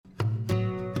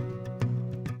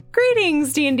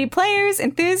Greetings, D&D players,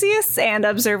 enthusiasts, and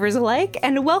observers alike,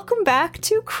 and welcome back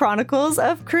to Chronicles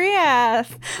of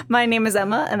Kriath. My name is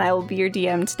Emma, and I will be your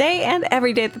DM today and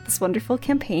every day that this wonderful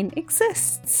campaign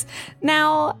exists.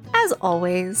 Now, as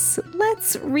always,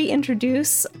 let's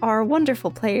reintroduce our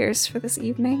wonderful players for this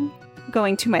evening.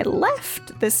 Going to my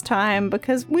left this time,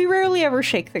 because we rarely ever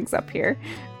shake things up here.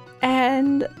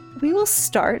 And we will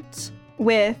start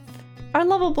with our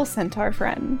lovable centaur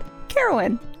friend,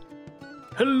 Carowin.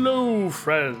 Hello,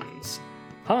 friends!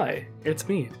 Hi, it's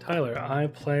me, Tyler. I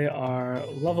play our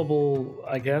lovable,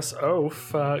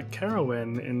 oaf,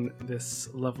 Carowin in this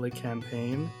lovely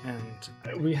campaign,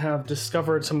 and we have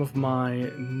discovered some of my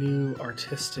new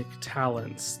artistic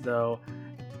talents, though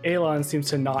Aelon seems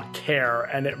to not care,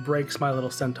 and it breaks my little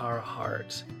centaur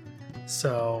heart.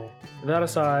 So, that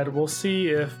aside, we'll see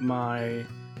if my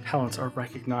talents are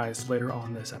recognized later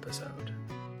on this episode.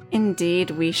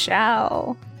 Indeed we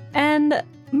shall. And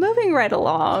moving right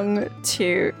along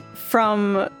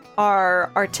from our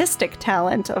artistic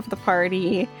talent of the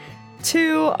party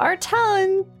to our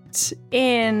talent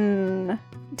in,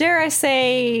 dare I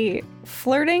say,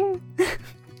 flirting?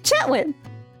 Chatwin.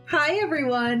 Hi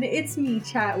everyone, it's me,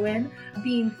 Chatwin,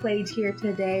 being played here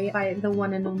today by the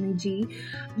one and only G.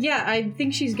 Yeah, I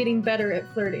think she's getting better at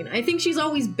flirting. I think she's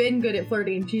always been good at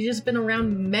flirting. She's just been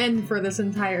around men for this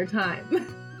entire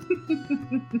time.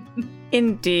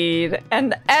 Indeed.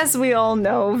 And as we all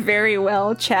know very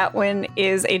well, Chatwin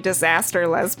is a disaster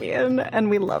lesbian, and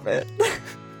we love it.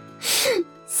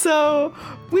 So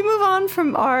we move on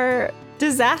from our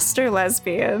disaster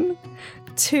lesbian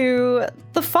to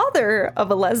the father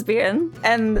of a lesbian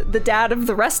and the dad of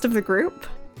the rest of the group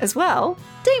as well,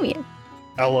 Damien.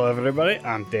 Hello everybody,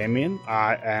 I'm Damien.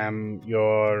 I am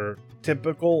your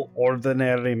typical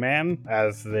ordinary man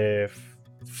as the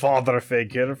father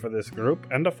figure for this group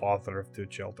and a father of two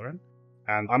children.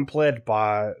 And I'm played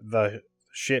by the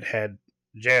shithead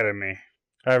Jeremy.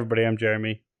 Hi everybody, I'm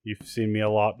Jeremy. You've seen me a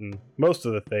lot in most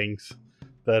of the things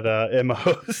that Emma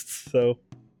hosts, so...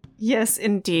 Yes,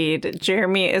 indeed.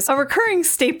 Jeremy is a recurring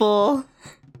staple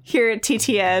here at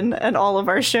TTN and all of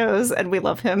our shows, and we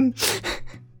love him.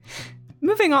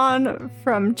 Moving on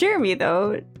from Jeremy,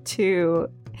 though,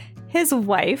 to his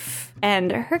wife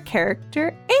and her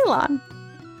character, Aelon.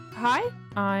 Hi,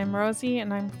 I'm Rosie,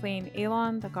 and I'm playing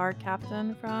Aelon, the guard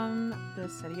captain from the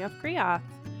city of Kriath.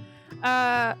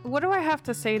 What do I have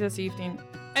to say this evening?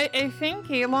 I think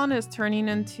Aelon is turning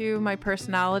into my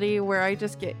personality where I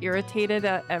just get irritated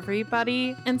at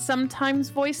everybody and sometimes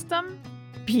voice them.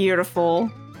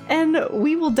 Beautiful. And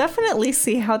we will definitely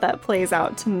see how that plays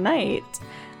out tonight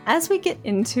as we get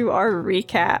into our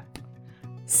recap.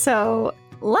 So,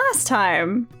 last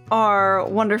time, our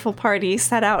wonderful party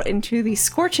set out into the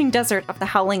scorching desert of the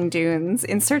Howling Dunes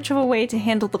in search of a way to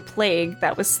handle the plague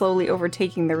that was slowly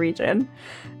overtaking the region.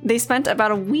 They spent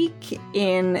about a week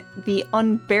in the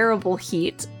unbearable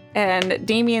heat, and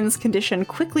Damien's condition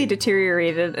quickly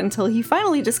deteriorated until he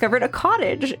finally discovered a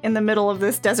cottage in the middle of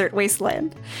this desert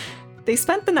wasteland. They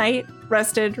spent the night,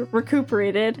 rested,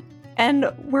 recuperated,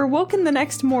 and were woken the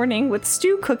next morning with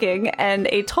stew cooking and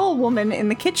a tall woman in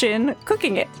the kitchen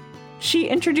cooking it. She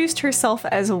introduced herself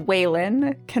as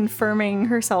Waylon, confirming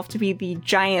herself to be the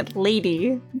giant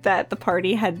lady that the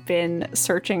party had been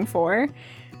searching for.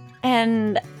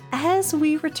 And as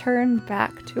we return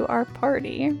back to our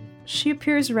party, she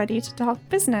appears ready to talk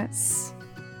business.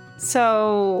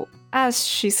 So, as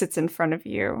she sits in front of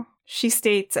you, she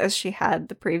states, as she had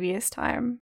the previous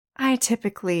time, I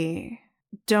typically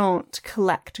don't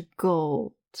collect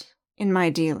gold in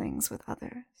my dealings with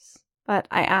others. But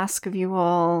I ask of you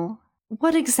all,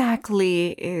 what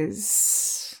exactly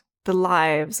is the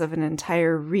lives of an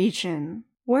entire region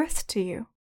worth to you?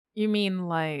 You mean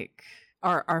like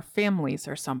our families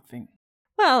or something?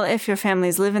 Well, if your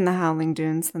families live in the Howling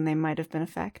Dunes, then they might have been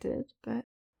affected, but...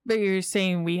 But you're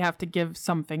saying we have to give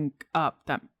something up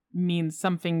that means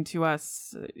something to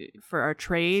us for our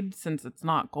trade, since it's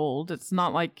not gold. It's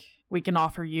not like we can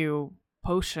offer you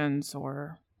potions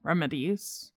or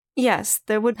remedies. Yes,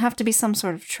 there would have to be some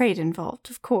sort of trade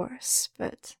involved, of course,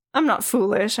 but I'm not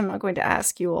foolish. I'm not going to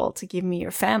ask you all to give me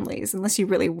your families unless you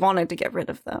really wanted to get rid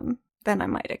of them. Then I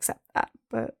might accept that,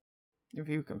 but... If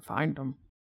you can find them.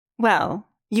 Well,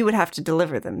 you would have to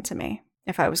deliver them to me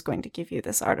if I was going to give you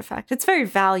this artifact. It's very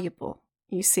valuable.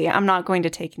 You see, I'm not going to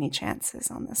take any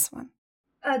chances on this one.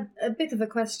 A bit of a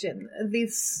question.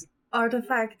 This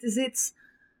artifact, is it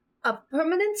a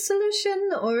permanent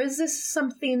solution, or is this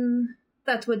something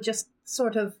that would just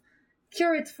sort of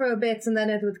cure it for a bit and then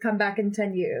it would come back in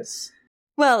 10 years?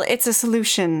 Well, it's a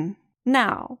solution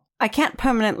now. I can't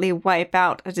permanently wipe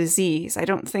out a disease. I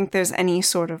don't think there's any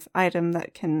sort of item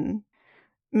that can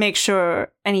make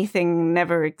sure anything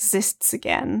never exists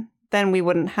again. Then we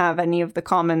wouldn't have any of the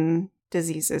common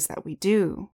diseases that we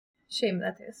do. Shame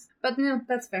that is. But no,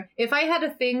 that's fair. If I had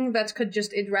a thing that could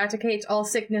just eradicate all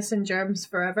sickness and germs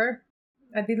forever,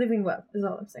 I'd be living well, is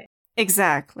all I'm saying.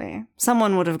 Exactly.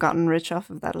 Someone would have gotten rich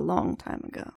off of that a long time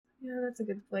ago. Yeah, that's a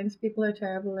good point. People are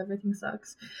terrible, everything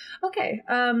sucks. Okay,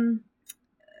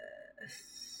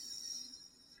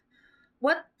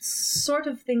 what sort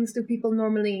of things do people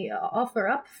normally offer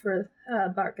up for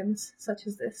bargains such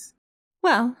as this?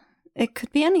 Well, it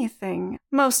could be anything.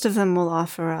 Most of them will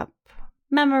offer up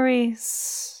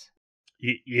memories.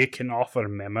 You can offer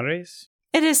memories?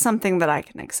 It is something that I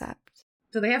can accept.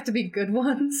 Do they have to be good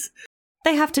ones?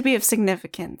 They have to be of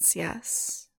significance,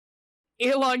 yes.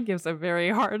 Elon gives a very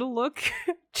hard look.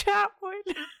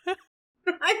 Chatwood.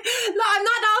 I'm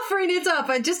not offering it up.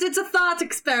 It's a thought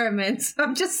experiment.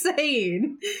 I'm just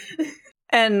saying.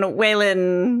 And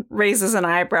Waylon raises an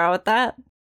eyebrow at that.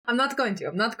 I'm not going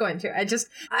to.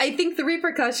 I think the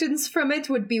repercussions from it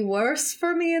would be worse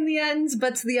for me in the end,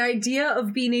 but the idea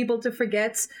of being able to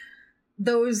forget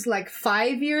those,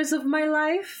 5 years of my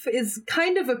life is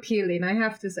kind of appealing, I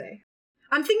have to say.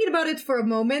 I'm thinking about it for a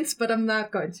moment, but I'm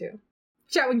not going to.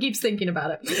 Chatwin keeps thinking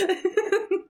about it.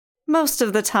 Most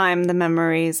of the time, the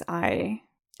memories I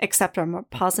accept are more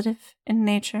positive in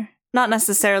nature. Not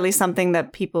necessarily something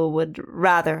that people would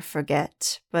rather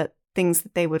forget, but things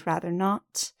that they would rather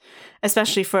not,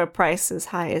 especially for a price as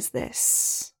high as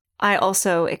this. I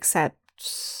also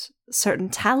accept certain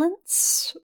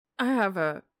talents. I have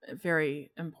a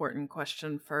very important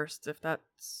question first, if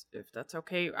that's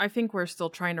okay. I think we're still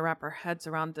trying to wrap our heads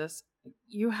around this.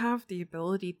 You have the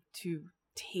ability to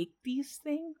take these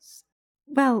things?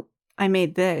 Well, I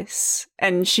made this,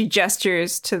 and she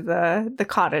gestures to the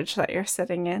cottage that you're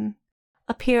sitting in,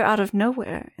 appear out of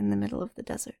nowhere in the middle of the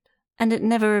desert. And it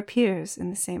never appears in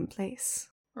the same place.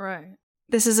 Right.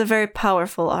 This is a very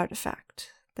powerful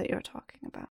artifact that you're talking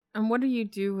about. And what do you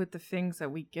do with the things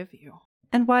that we give you?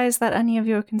 And why is that any of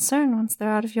your concern once they're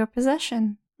out of your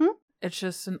possession? It's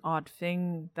just an odd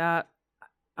thing that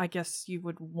I guess you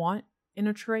would want in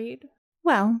a trade.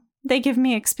 Well, they give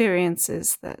me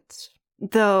experiences that,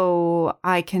 though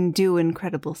I can do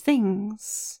incredible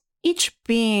things, each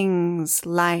being's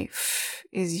life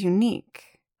is unique.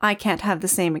 I can't have the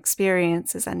same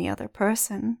experience as any other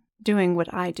person doing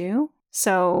what I do.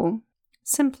 So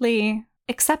simply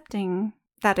accepting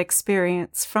that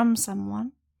experience from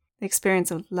someone, the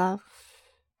experience of love,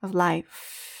 of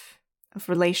life, of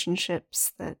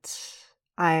relationships that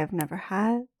I have never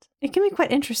had, it can be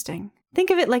quite interesting.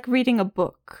 Think of it like reading a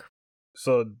book.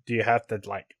 So do you have to,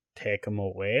 take them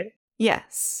away?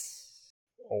 Yes.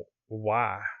 Oh,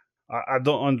 why? I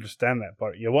don't understand that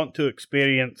part. You want to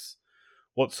experience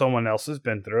what someone else has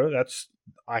been through,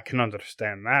 I can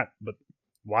understand that, but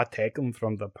why take them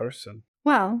from the person?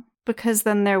 Well, because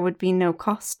then there would be no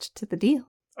cost to the deal.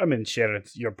 I mean, sharing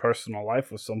your personal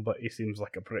life with somebody seems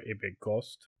like a pretty big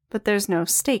cost. But there's no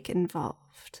stake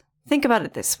involved. Think about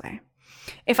it this way.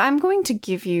 If I'm going to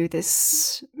give you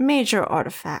this major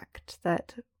artifact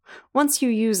that once you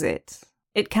use it,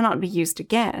 it cannot be used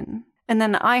again, and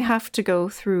then I have to go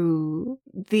through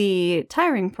the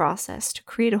tiring process to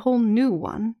create a whole new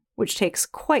one, which takes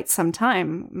quite some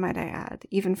time, might I add,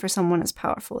 even for someone as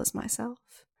powerful as myself.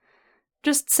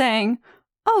 Just saying,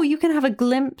 oh, you can have a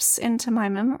glimpse into my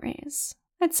memories.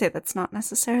 I'd say that's not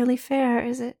necessarily fair,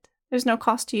 is it? There's no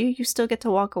cost to you. You still get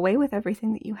to walk away with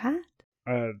everything that you had.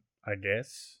 I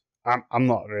guess. I'm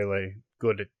not really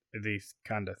good at these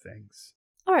kind of things.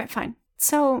 All right, fine.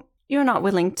 So you're not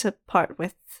willing to part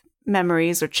with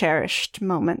memories or cherished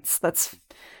moments. That's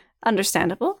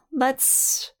understandable.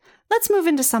 Let's move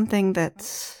into something that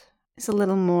is a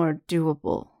little more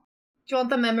doable. Do you want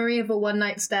the memory of a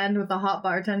one-night stand with a hot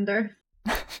bartender?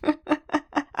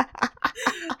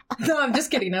 No, I'm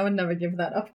just kidding. I would never give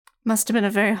that up. Must have been a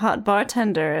very hot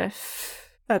bartender if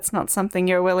that's not something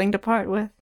you're willing to part with.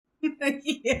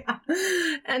 Yeah.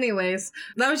 Anyways,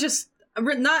 that was just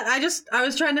I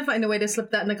was trying to find a way to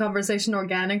slip that in the conversation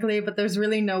organically, but there's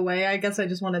really no way. I guess I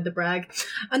just wanted to brag.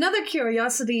 Another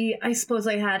curiosity I suppose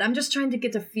I had, I'm just trying to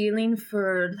get a feeling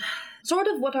for sort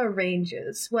of what our range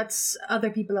is, what's other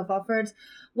people have offered,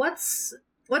 what's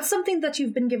something that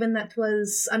you've been given that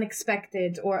was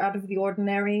unexpected or out of the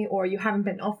ordinary, or you haven't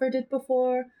been offered it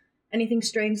before? Anything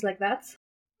strange like that?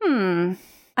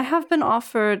 I have been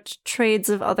offered trades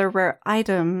of other rare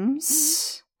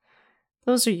items.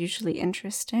 Those are usually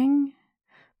interesting.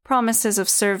 Promises of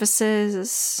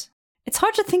services. It's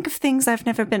hard to think of things I've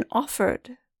never been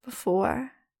offered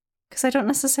before. because I don't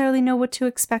necessarily know what to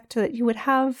expect that you would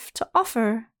have to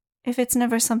offer if it's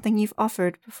never something you've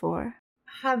offered before.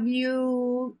 Have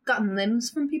you gotten limbs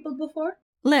from people before?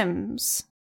 Limbs.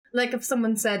 Like if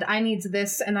someone said, I need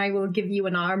this and I will give you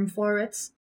an arm for it.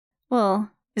 Well,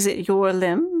 is it your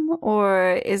limb,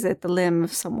 or is it the limb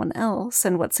of someone else,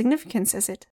 and what significance is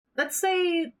it? Let's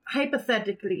say,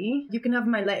 hypothetically, you can have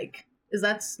my leg. Is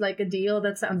that like a deal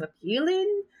that sounds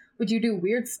appealing? Would you do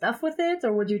weird stuff with it,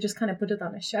 or would you just kind of put it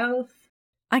on a shelf?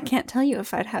 I can't tell you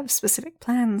if I'd have specific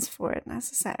plans for it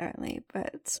necessarily,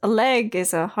 but a leg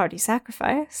is a hearty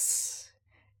sacrifice.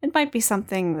 It might be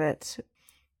something that,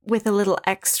 with a little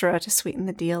extra to sweeten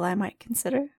the deal, I might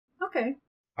consider. Okay.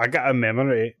 I got a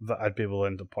memory that I'd be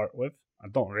willing to part with. I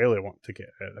don't really want to get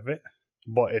out of it,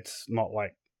 but it's not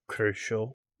like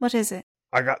crucial. What is it?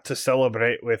 I got to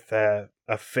celebrate with a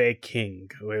Fey King.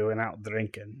 We went out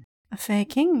drinking. A Fey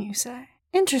King, you say?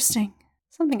 Interesting.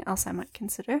 Something else I might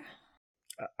consider.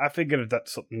 I figured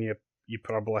that's something you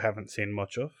probably haven't seen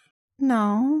much of.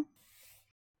 No.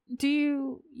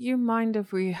 Do you mind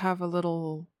if we have a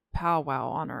little powwow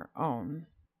on our own,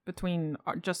 between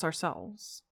just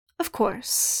ourselves? Of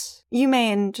course. You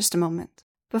may in just a moment.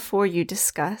 Before you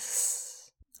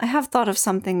discuss, I have thought of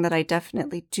something that I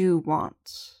definitely do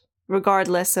want,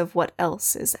 regardless of what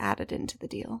else is added into the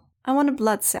deal. I want a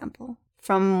blood sample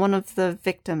from one of the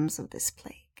victims of this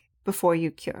plague before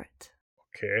you cure it.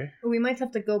 Okay. We might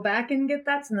have to go back and get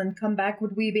that and then come back.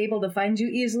 Would we be able to find you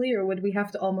easily, or would we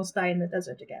have to almost die in the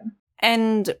desert again?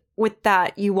 And with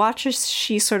that, you watch as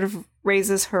she sort of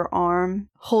raises her arm,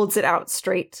 holds it out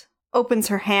straight, opens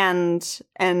her hand,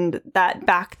 and that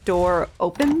back door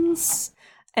opens,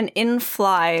 and in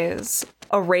flies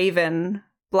a raven,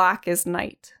 black as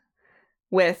night,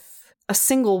 with a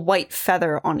single white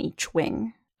feather on each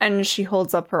wing. And she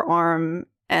holds up her arm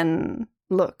and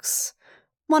looks.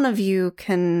 One of you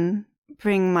can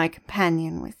bring my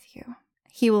companion with you.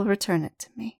 He will return it to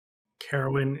me.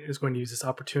 Carowin is going to use this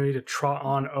opportunity to trot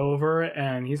on over,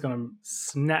 and he's going to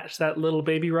snatch that little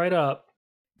baby right up.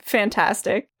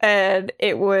 Fantastic. And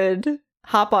it would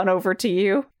hop on over to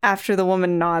you after the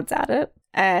woman nods at it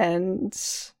and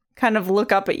kind of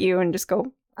look up at you and just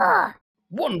go, "Ah."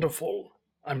 Wonderful.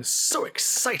 I'm so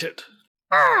excited.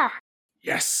 Ah.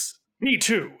 Yes, me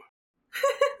too.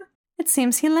 It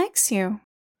seems he likes you.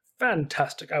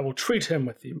 Fantastic. I will treat him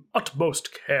with the utmost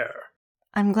care.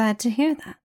 I'm glad to hear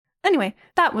that. Anyway,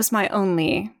 that was my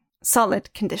only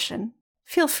solid condition.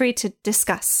 Feel free to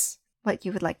discuss what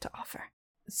you would like to offer.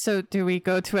 So do we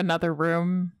go to another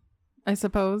room, I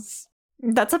suppose?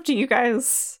 That's up to you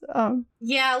guys.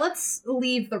 Yeah, let's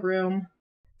leave the room.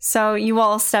 So you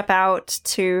all step out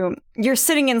to... You're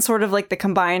sitting in sort of like the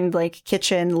combined like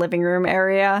kitchen, living room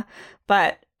area.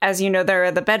 But as you know, there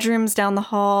are the bedrooms down the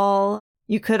hall.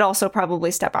 You could also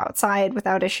probably step outside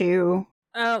without issue.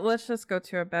 Let's just go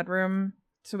to a bedroom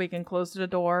so we can close the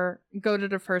door. Go to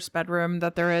the first bedroom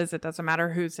that there is. It doesn't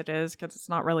matter whose it is because it's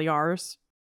not really ours.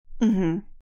 Mm-hmm.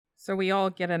 So we all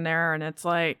get in there and it's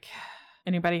like,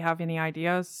 anybody have any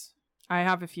ideas? I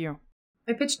have a few.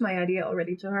 I pitched my idea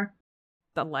already to her.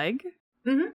 The leg?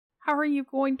 Mm-hmm. How are you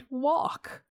going to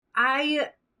walk? I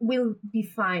will be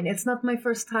fine. It's not my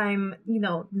first time,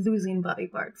 losing body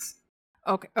parts.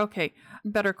 Okay.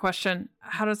 Better question.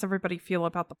 How does everybody feel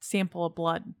about the sample of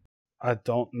blood? I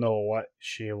don't know what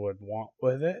she would want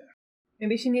with it.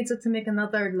 Maybe she needs it to make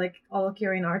another,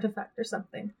 all-curing artifact or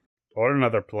something. Or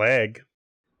another plague.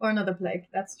 Or another plague,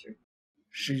 that's true.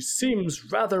 She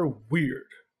seems rather weird.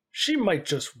 She might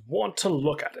just want to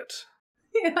look at it.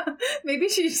 Yeah, maybe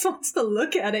she just wants to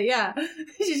look at it, yeah.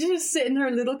 She should just sit in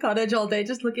her little cottage all day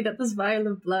just looking at this vial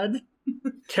of blood.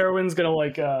 Carowin's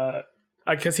gonna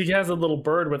because he has a little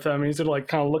bird with him, he's gonna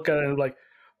kind of look at it and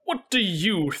what do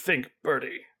you think,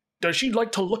 Birdie? Does she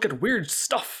like to look at weird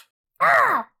stuff?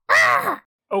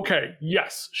 Okay,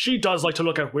 yes, she does like to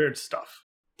look at weird stuff.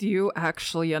 Do you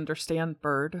actually understand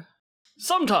bird?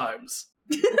 Sometimes.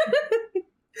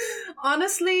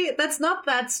 Honestly, that's not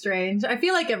that strange. I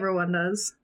feel like everyone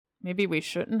does. Maybe we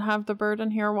shouldn't have the bird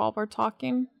in here while we're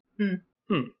talking?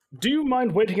 Do you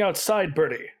mind waiting outside,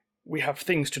 Birdie? We have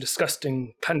things to discuss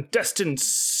in clandestine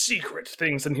secret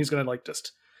things, and he's gonna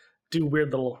just do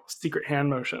weird little secret hand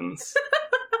motions.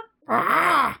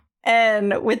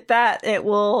 And with that, it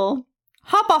will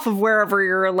hop off of wherever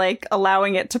you're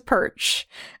allowing it to perch.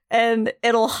 And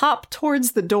it'll hop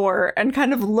towards the door and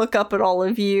kind of look up at all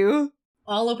of you.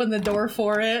 I'll open the door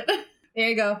for it. There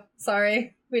you go.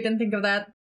 Sorry, we didn't think of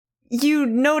that. You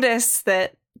notice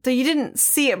that, though you didn't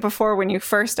see it before when you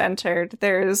first entered,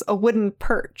 there's a wooden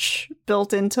perch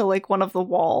built into one of the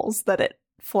walls that it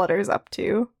flutters up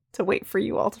to wait for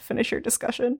you all to finish your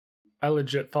discussion. I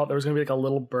legit thought there was going to be like a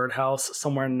little birdhouse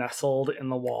somewhere nestled in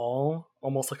the wall,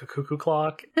 almost like a cuckoo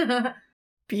clock.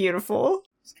 Beautiful.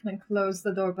 Just gonna close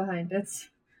the door behind it.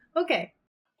 Okay.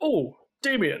 Oh,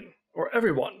 Damien, or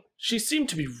everyone, she seemed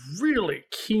to be really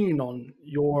keen on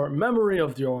your memory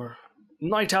of your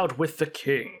night out with the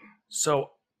king.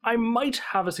 So I might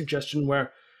have a suggestion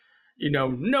where,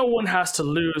 no one has to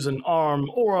lose an arm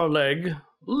or a leg,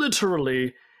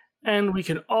 literally, and we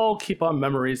can all keep our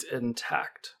memories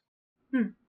intact.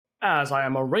 As I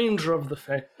am a ranger of the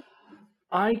Fae,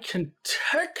 I can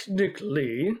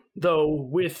technically, though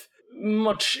with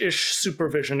much-ish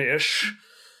supervision-ish,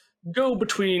 go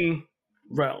between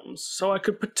realms. So I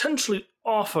could potentially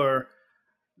offer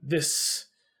this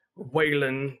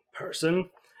Waylon person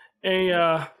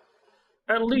at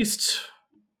least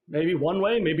maybe one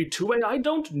way, maybe two way, I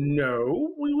don't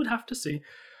know. We would have to see.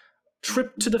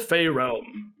 Trip to the Fae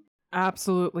realm.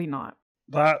 Absolutely not.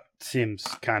 That seems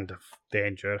kind of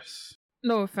dangerous.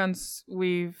 No offense,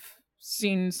 we've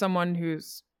seen someone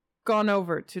who's gone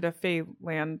over to the Fae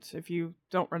land, if you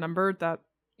don't remember, that,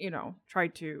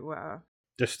 tried to,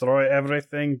 Destroy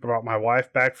everything, brought my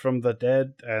wife back from the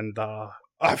dead, and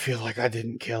I feel like I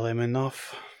didn't kill him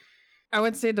enough. I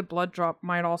would say the blood drop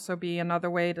might also be another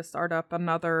way to start up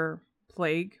another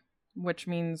plague, which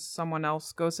means someone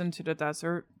else goes into the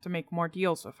desert to make more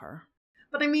deals with her.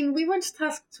 But I mean, we weren't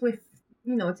tasked with,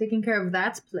 taking care of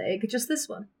that plague, just this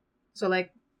one. So,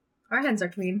 our hands are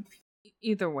clean.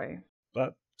 Either way.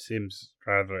 That seems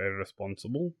rather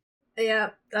irresponsible.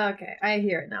 Yeah, okay, I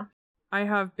hear it now. I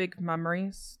have big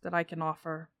memories that I can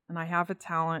offer, and I have a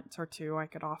talent or two I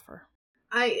could offer.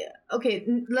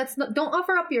 Don't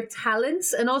offer up your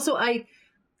talents, and also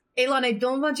Elon, I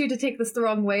don't want you to take this the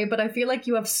wrong way, but I feel like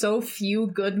you have so few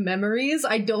good memories,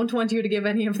 I don't want you to give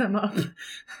any of them up.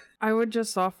 I would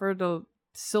just offer the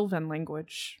Sylvan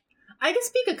language. I can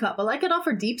speak a couple. I could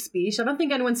offer deep speech. I don't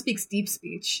think anyone speaks deep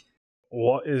speech.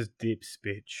 What is deep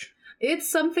speech? It's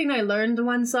something I learned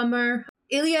one summer.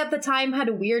 Ilya at the time had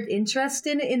a weird interest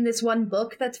in this one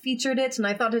book that featured it, and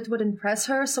I thought it would impress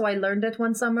her, so I learned it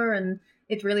one summer, and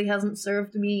it really hasn't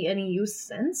served me any use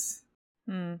since.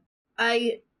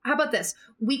 How about this?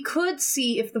 We could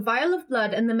see if the vial of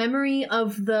blood and the memory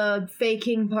of the Fae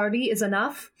King party is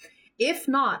enough. If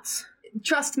not,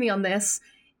 trust me on this,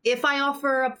 if I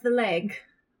offer up the leg,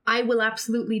 I will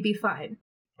absolutely be fine.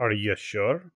 Are you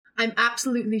sure? I'm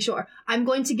absolutely sure. I'm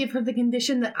going to give her the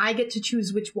condition that I get to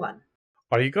choose which one.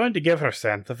 Are you going to give her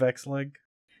Santavec's leg?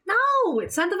 No!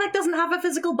 Santavec doesn't have a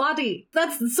physical body.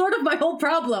 That's sort of my whole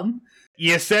problem.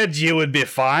 You said you would be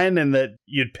fine and that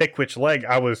you'd pick which leg.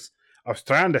 I was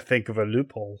trying to think of a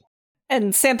loophole.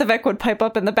 And Santavec would pipe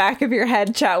up in the back of your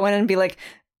head, Chatwin, and be like,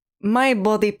 my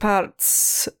body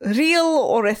parts, real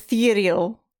or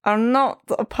ethereal, are not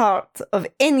a part of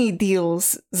any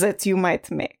deals that you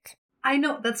might make. I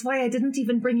know, that's why I didn't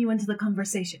even bring you into the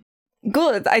conversation.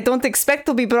 Good, I don't expect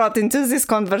to be brought into this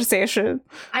conversation.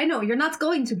 I know, you're not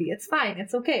going to be. It's fine,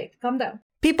 it's okay. Calm down.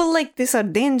 People like this are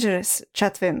dangerous,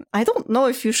 Chatwin. I don't know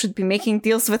if you should be making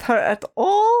deals with her at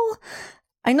all.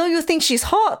 I know you think she's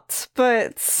hot,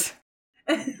 but...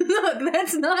 Look,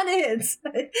 that's not it.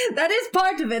 That is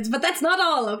part of it, but that's not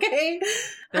all, okay?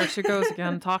 There she goes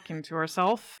again, talking to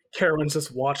herself. Carowin's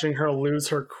just watching her lose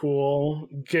her cool,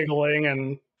 giggling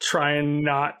and trying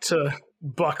not to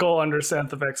buckle under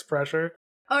Santavec's pressure.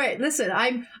 All right, listen,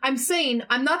 I'm saying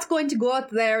I'm not going to go out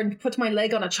there and put my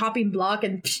leg on a chopping block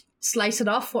and slice it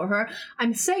off for her.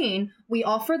 I'm saying we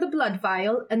offer the blood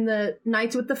vial and the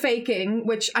night with the Fae King,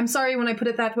 which I'm sorry when I put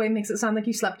it that way, makes it sound like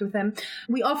you slept with him.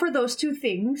 We offer those two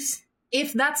things.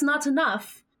 If that's not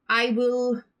enough, I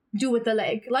will do with the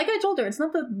leg. Like I told her, it's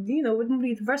not wouldn't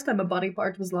be the first time a body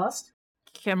part was lost.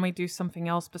 Can we do something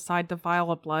else beside the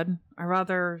vial of blood? I'd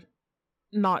rather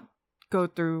not go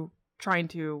through trying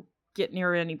to get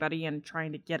near anybody and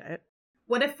trying to get it.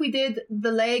 What if we did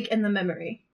the leg and the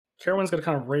memory? Carowin's going to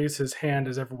kind of raise his hand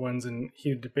as everyone's in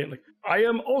heated debate. Like, I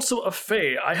am also a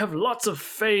Fae. I have lots of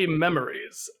Fae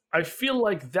memories. I feel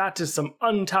like that is some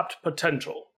untapped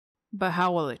potential. But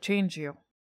how will it change you?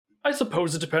 I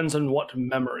suppose it depends on what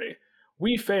memory.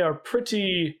 We Fae are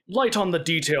pretty light on the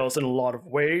details in a lot of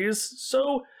ways,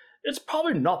 so it's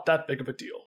probably not that big of a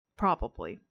deal.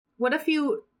 Probably. What if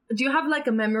do you have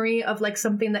a memory of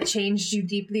something that changed you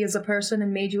deeply as a person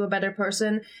and made you a better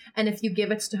person? And if you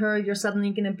give it to her, you're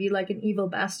suddenly going to be like an evil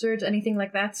bastard? Anything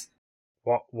like that?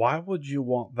 Why would you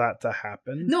want that to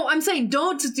happen? No, I'm saying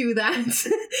don't do that.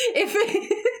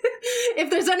 If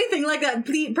there's anything like that,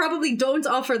 please, probably don't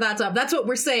offer that up. That's what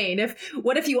we're saying.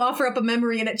 What if you offer up a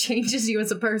memory and it changes you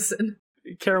as a person?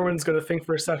 Carowin's going to think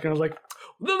for a second. I was like,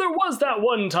 there was that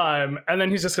one time, and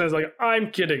then he's just kind of like,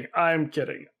 I'm kidding. I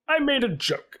made a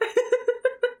joke.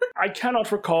 I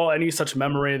cannot recall any such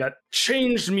memory that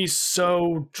changed me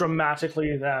so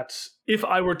dramatically that if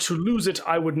I were to lose it,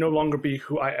 I would no longer be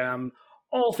who I am.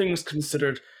 All things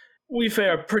considered, we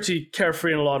fare pretty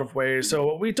carefree in a lot of ways,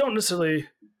 so we don't necessarily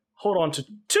hold on to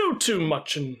too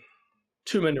much in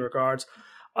too many regards.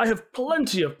 I have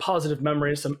plenty of positive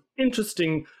memories, some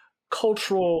interesting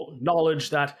cultural knowledge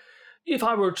that if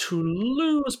I were to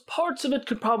lose, parts of it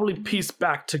could probably piece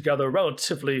back together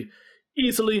relatively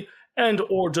easily and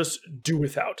or just do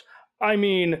without. I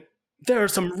mean, there are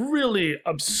some really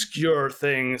obscure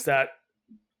things that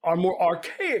are more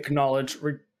archaic knowledge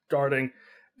regarding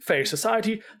Fae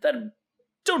society that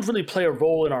don't really play a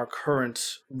role in our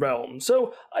current realm.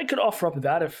 So I could offer up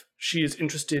that if she is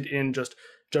interested in just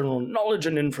general knowledge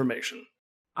and information.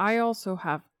 I also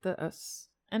have this.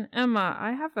 And Emma,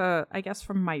 I have I guess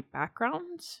from my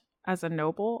background as a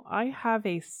noble, I have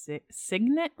a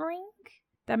signet ring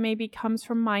that maybe comes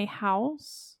from my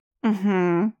house.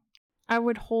 Mm-hmm. I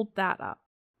would hold that up.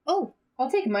 Oh,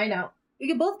 I'll take mine out. We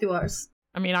can both do ours.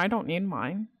 I mean, I don't need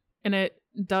mine. And it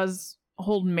does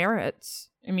hold merits.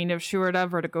 I mean, if she were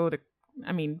ever to go to,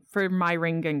 I mean, for my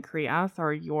ring in Kriath,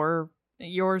 or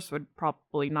yours would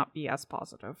probably not be as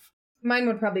positive. Mine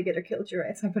would probably get her killed, you're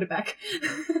right, so I put it back.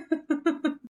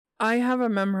 I have a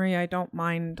memory I don't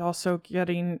mind also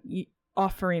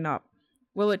offering up.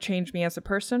 Will it change me as a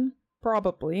person?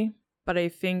 Probably. But I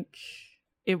think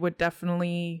it would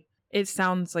definitely, it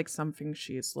sounds like something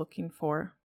she is looking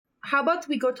for. How about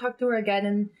we go talk to her again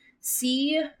and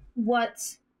see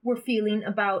what we're feeling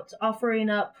about offering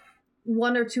up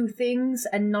one or two things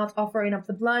and not offering up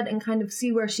the blood, and kind of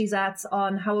see where she's at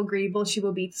on how agreeable she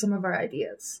will be to some of our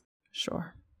ideas.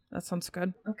 Sure. That sounds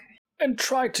good. Okay. And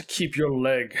try to keep your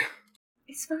leg.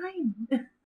 It's fine.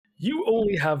 You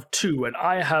only have 2 and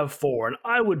I have 4, and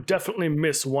I would definitely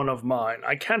miss one of mine.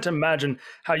 I can't imagine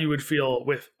how you would feel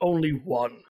with only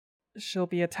 1. She'll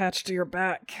be attached to your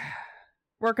back.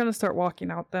 We're gonna start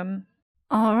walking out then.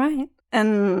 All right.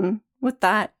 And with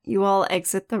that, you all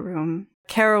exit the room.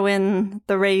 Carowin,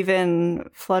 the raven,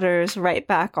 flutters right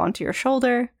back onto your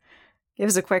shoulder,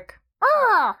 gives a quick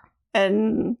 "ah!"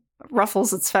 and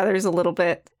ruffles its feathers a little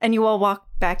bit. And you all walk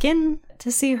back in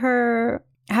to see her,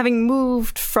 having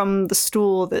moved from the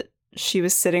stool that she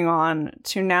was sitting on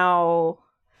to now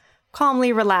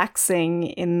calmly relaxing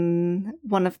in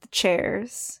one of the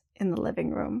chairs in the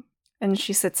living room. And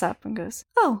she sits up and goes,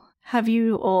 "Oh, have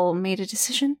you all made a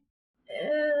decision?"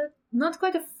 Not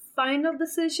quite a final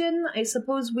decision. I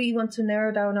suppose we want to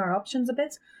narrow down our options a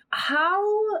bit. How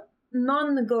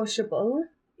non-negotiable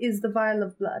is the vial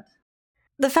of blood?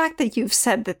 The fact that you've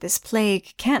said that this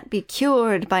plague can't be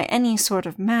cured by any sort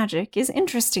of magic is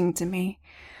interesting to me.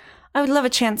 I would love a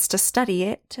chance to study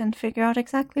it and figure out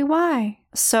exactly why.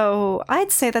 So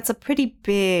I'd say that's a pretty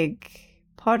big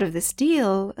part of this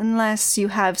deal, unless you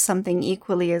have something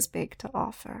equally as big to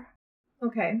offer.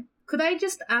 Okay. Could I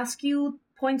just ask you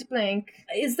point blank,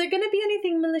 is there going to be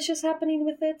anything malicious happening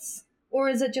with it? Or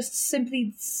is it just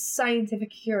simply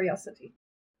scientific curiosity?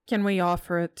 Can we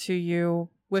offer it to you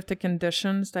with the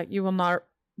conditions that you will not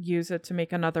use it to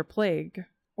make another plague,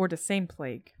 or the same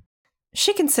plague?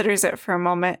 She considers it for a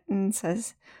moment and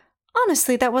says,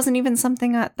 "Honestly, that wasn't even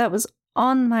something that was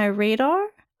on my radar.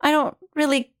 I don't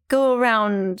really go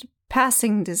around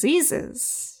passing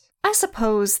diseases. I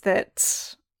suppose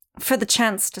that for the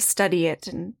chance to study it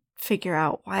and figure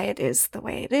out why it is the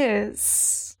way it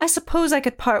is, I suppose I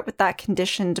could part with that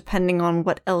condition depending on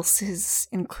what else is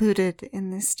included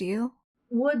in this deal."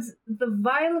 Would the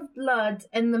vial of blood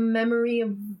and the memory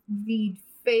of the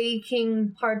Fae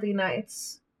King Party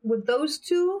Nights, would those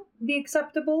two be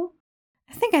acceptable?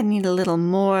 I think I'd need a little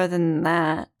more than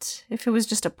that. If it was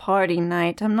just a party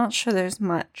night, I'm not sure there's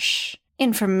much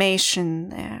information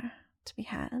there to be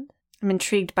had. I'm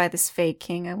intrigued by this Fae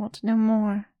King. I want to know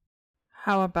more.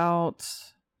 How about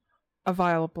a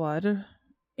vial of blood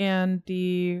and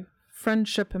the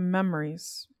friendship and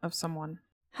memories of someone?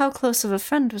 How close of a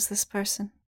friend was this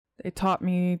person? They taught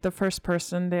me, the first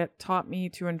person that taught me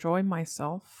to enjoy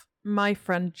myself, my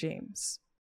friend James.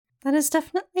 That is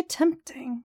definitely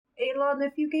tempting. Elon,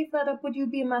 if you gave that up, would you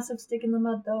be a massive stick in the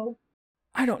mud, though?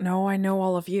 I don't know, I know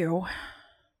all of you.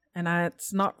 And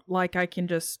it's not like I can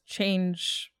just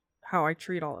change how I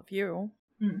treat all of you.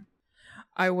 Mm.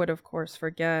 I would, of course,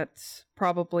 forget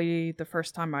probably the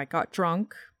first time I got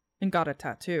drunk and got a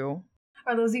tattoo.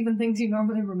 Are those even things you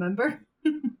normally remember?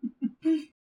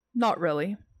 Not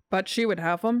really, but she would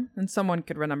have them, and someone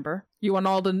could remember. You want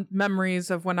all the memories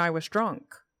of when I was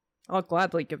drunk. I'll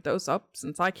gladly give those up,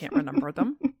 since I can't remember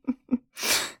them.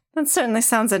 That certainly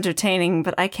sounds entertaining,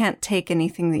 but I can't take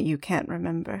anything that you can't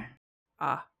remember.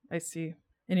 Ah, I see.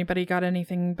 Anybody got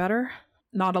anything better?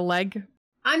 Not a leg?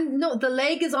 No, the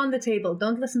leg is on the table.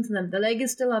 Don't listen to them. The leg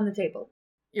is still on the table.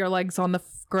 Your leg's on the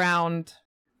ground.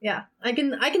 Yeah, I can,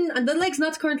 the leg's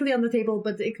not currently on the table,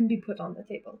 but it can be put on the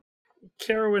table.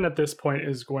 Carowin at this point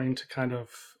is going to kind of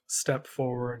step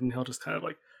forward and he'll just kind of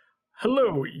like,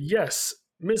 hello, yes,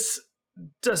 Miss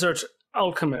Desert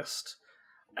Alchemist.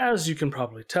 As you can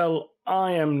probably tell,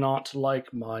 I am not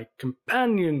like my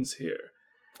companions here,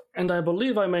 and I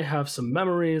believe I may have some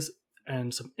memories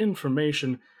and some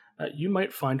information that you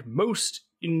might find most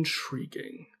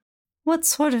intriguing. What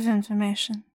sort of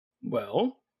information?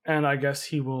 Well, and I guess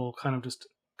he will kind of just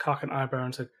cock an eyebrow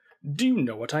and say, do you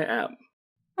know what I am?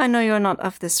 I know you're not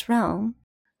of this realm.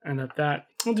 And at that,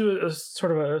 he'll do a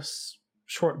sort of a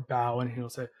short bow and he'll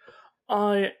say,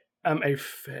 I am a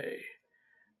Fae,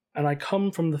 and I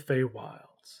come from the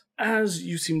Feywilds. As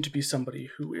you seem to be somebody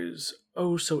who is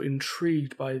oh so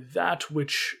intrigued by that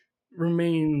which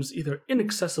remains either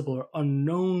inaccessible or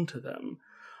unknown to them,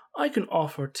 I can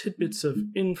offer tidbits of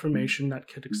information that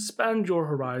could expand your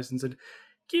horizons and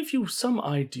give you some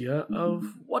idea of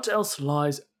what else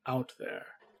lies out there.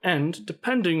 And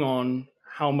depending on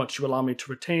how much you allow me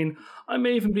to retain, I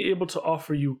may even be able to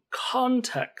offer you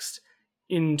context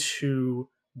into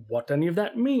what any of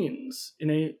that means in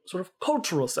a sort of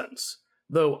cultural sense,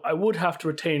 though I would have to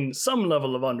retain some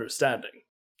level of understanding.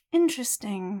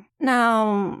 Interesting.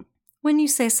 Now, when you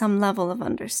say some level of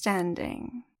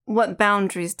understanding, what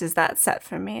boundaries does that set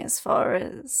for me as far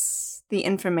as the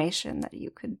information that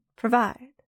you could provide?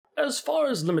 As far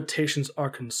as limitations are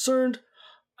concerned,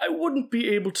 I wouldn't be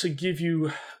able to give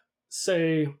you,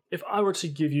 say, if I were to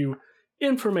give you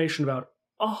information about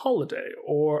a holiday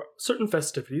or certain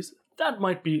festivities, that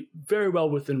might be very well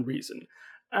within reason,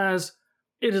 as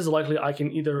it is likely I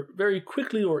can either very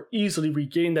quickly or easily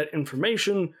regain that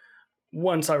information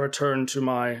once I return to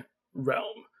my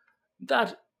realm.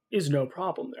 That is no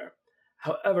problem there.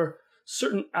 However,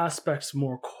 certain aspects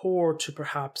more core to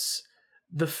perhaps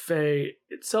the Fae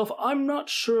itself, I'm not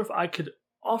sure if I could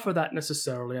offer that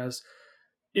necessarily, as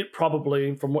it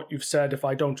probably, from what you've said, if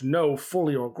I don't know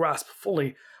fully or grasp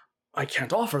fully, I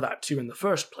can't offer that to you in the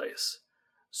first place.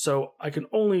 So I can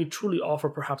only truly offer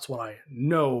perhaps what I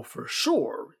know for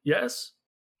sure, yes?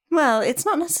 Well, it's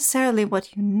not necessarily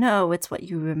what you know, it's what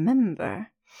you remember.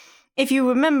 If you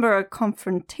remember a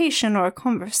confrontation or a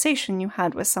conversation you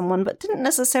had with someone but didn't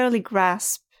necessarily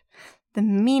grasp the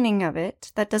meaning of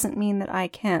it, that doesn't mean that I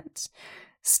can't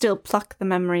still pluck the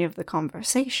memory of the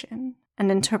conversation and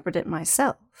interpret it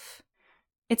myself.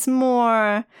 It's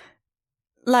more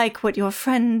like what your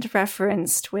friend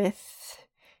referenced with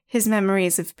his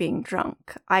memories of being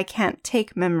drunk. I can't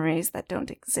take memories that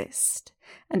don't exist.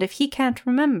 And if he can't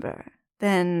remember,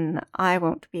 then I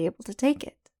won't be able to take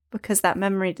it, because that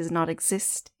memory does not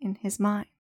exist in his mind.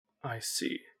 I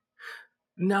see.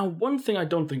 Now, one thing I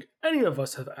don't think any of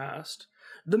us have asked,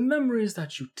 the memories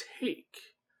that you take,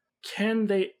 can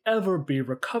they ever be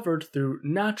recovered through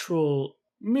natural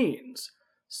means,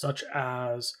 such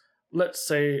as, let's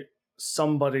say,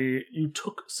 you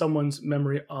took someone's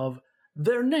memory of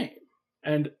their name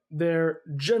and their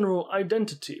general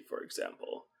identity, for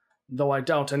example, though I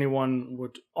doubt anyone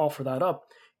would offer that up.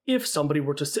 If somebody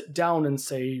were to sit down and,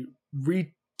 say,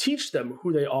 reteach them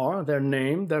who they are, their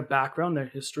name, their background, their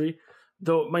history,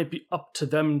 though it might be up to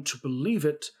them to believe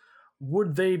it,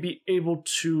 would they be able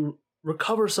to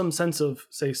recover some sense of,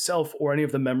 say, self or any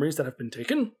of the memories that have been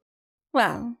taken?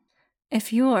 Well,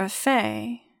 if you're a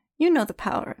Fae, you know the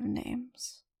power of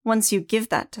names. Once you give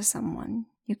that to someone,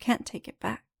 you can't take it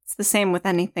back. It's the same with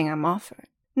anything I'm offered.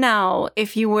 Now,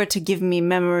 if you were to give me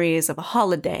memories of a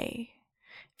holiday,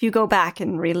 if you go back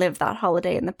and relive that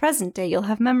holiday in the present day, you'll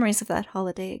have memories of that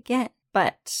holiday again.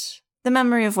 But the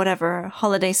memory of whatever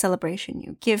holiday celebration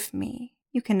you give me,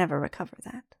 you can never recover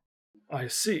that. I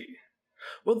see.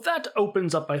 Well, that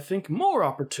opens up, I think, more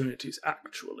opportunities,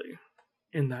 actually.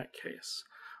 In that case,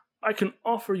 I can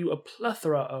offer you a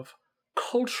plethora of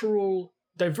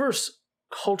diverse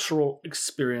cultural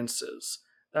experiences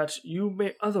that you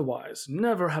may otherwise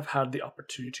never have had the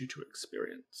opportunity to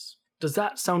experience. Does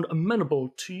that sound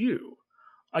amenable to you?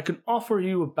 I can offer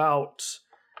you about,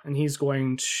 and he's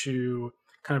going to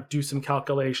kind of do some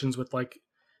calculations with like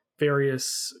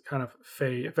various kind of Fae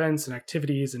events and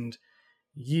activities and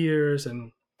years,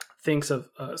 and thinks of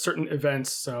certain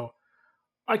events. So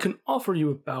I can offer you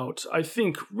about, I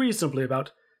think reasonably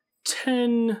about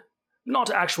 10, not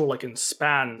actual like in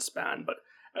span, but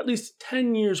at least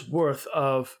 10 years worth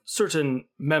of certain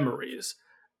memories.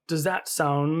 Does that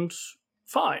sound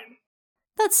fine?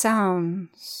 That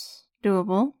sounds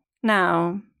doable.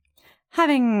 Now,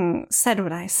 having said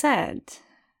what I said,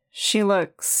 she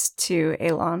looks to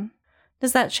Elon.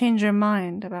 Does that change your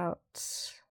mind about...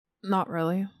 Not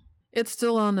really. It's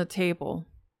still on the table.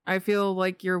 I feel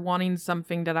like you're wanting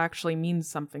something that actually means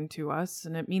something to us,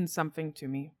 and it means something to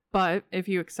me. But if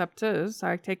you accept his,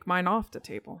 I take mine off the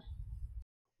table.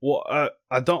 Well,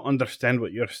 I don't understand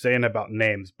what you're saying about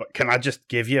names, but can I just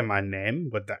give you my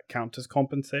name? Would that count as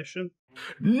compensation?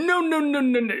 No.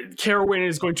 Carowin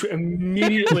is going to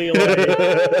immediately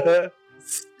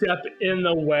step in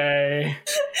the way.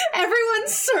 Everyone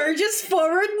surges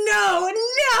forward. No.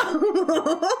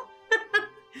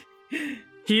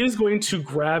 He is going to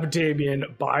grab Damien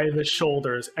by the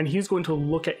shoulders, and he's going to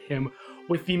look at him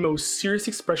with the most serious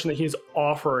expression that he's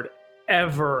offered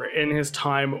ever in his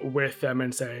time with them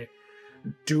and say,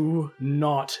 "Do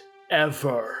not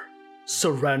ever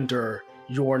surrender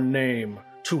your name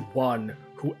to one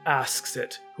who asks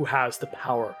it, who has the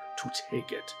power to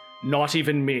take it. Not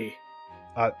even me.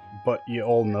 But you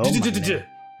all know my name.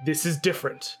 This is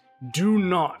different. Do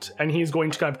not." And he's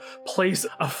going to kind of place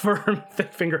a firm,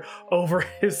 thick finger over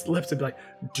his lips and be like,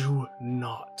 "Do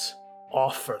not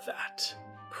offer that.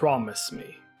 Promise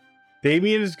me."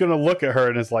 Damien is going to look at her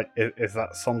and is like, is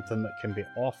that something that can be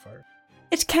offered?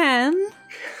 It can.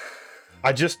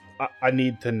 I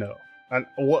need to know. And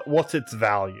what's its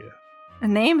value? A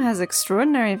name has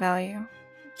extraordinary value.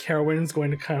 Carowin's going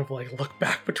to kind of like look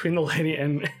back between the lady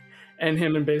and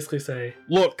him and basically say,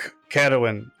 Look,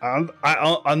 Carowin,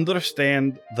 I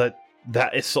understand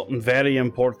that is something very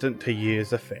important to you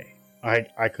as a fae.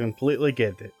 I completely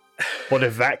get it. But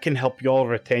if that can help you all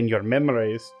retain your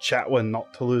memories, Chatwin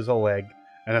not to lose a leg,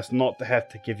 and it's not to have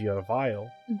to give you a vial.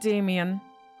 Damien,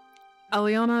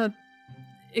 Aliana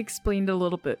explained a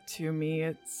little bit to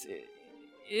me.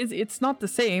 It's not the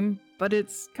same, but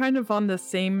it's kind of on the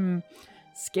same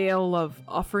scale of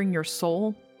offering your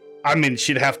soul. I mean,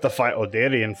 she'd have to fight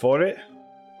Odarian for it.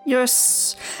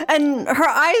 And her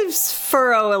eyes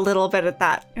furrow a little bit at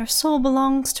that. Your soul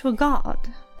belongs to a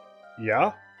god.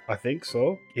 Yeah, I think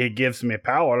so. He gives me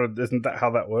power. Isn't that how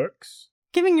that works?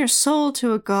 Giving your soul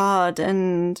to a god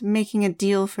and making a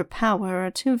deal for power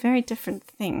are two very different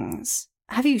things.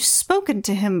 Have you spoken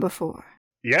to him before?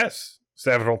 Yes,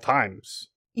 several times.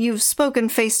 You've spoken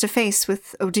face to face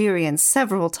with Odirian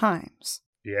several times.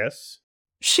 Yes.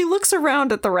 She looks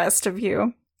around at the rest of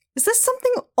you. Is this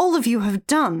something all of you have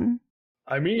done?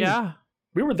 I mean, Yeah,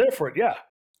 we were there for it, yeah.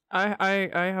 I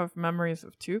have memories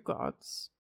of two gods.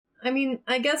 I mean,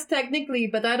 I guess technically,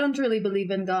 but I don't really believe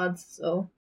in gods,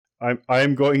 so...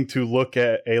 I'm going to look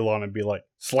at Elon and be like,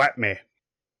 slap me.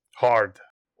 Hard.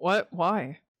 What?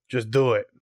 Why? Just do it.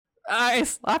 I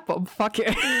slap him. Fuck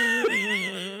it.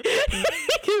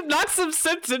 Knock some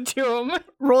sense into him.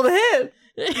 Roll the hit.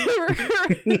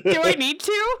 Do I need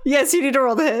to? Yes, you need to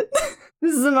roll the hit.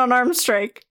 This is an unarmed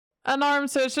strike.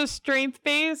 Unarmed, so it's just strength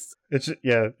based?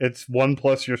 It's 1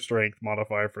 plus your strength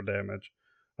modifier for damage.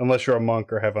 Unless you're a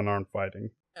monk or have unarmed fighting.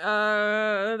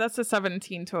 That's a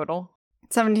 17 total.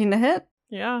 17 to hit?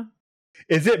 Yeah.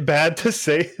 Is it bad to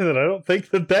say that I don't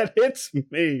think that hits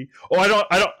me? Oh, I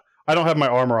don't have my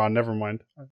armor on. Never mind.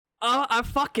 Oh, I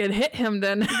fucking hit him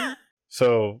then.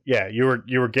 So yeah, you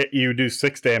do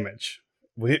 6 damage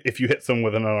if you hit someone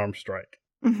with an unarmed strike.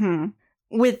 Mm-hmm.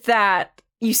 With that,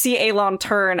 you see Elon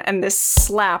turn, and this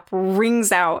slap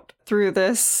rings out through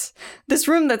this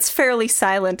room that's fairly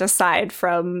silent aside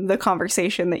from the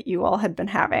conversation that you all had been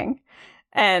having.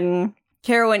 And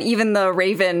Carowin, even the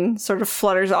raven sort of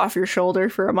flutters off your shoulder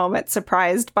for a moment,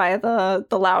 surprised by the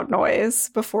loud noise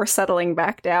before settling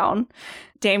back down.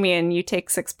 Damien, you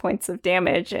take 6 points of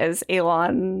damage as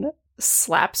Elon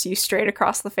slaps you straight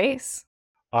across the face.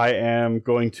 I am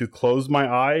going to close my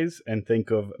eyes and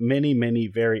think of many, many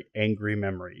very angry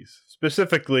memories.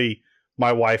 Specifically,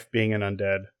 my wife being an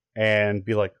undead. And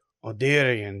be like,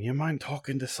 Odarian, you mind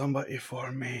talking to somebody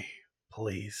for me?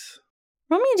 Please.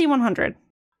 Roll me a D100.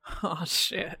 Oh,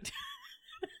 shit.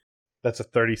 That's a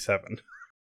 37.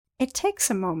 It takes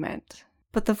a moment,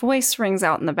 but the voice rings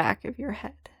out in the back of your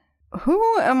head.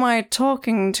 Who am I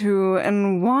talking to,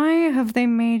 and why have they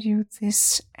made you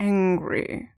this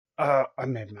angry? I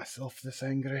made myself this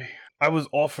angry. I was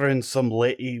offering some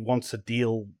lady wants a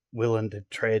deal willing to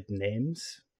trade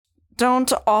names.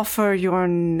 Don't offer your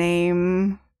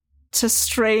name to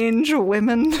strange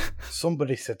women.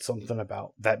 Somebody said something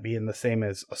about that being the same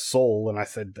as a soul, and I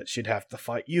said that she'd have to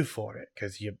fight you for it,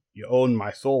 because you own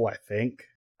my soul, I think.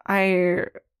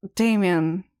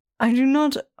 Damien, I do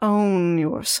not own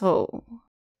your soul.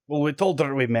 Well, we told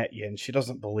her we met you, and she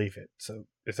doesn't believe it, so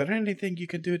is there anything you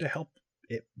can do to help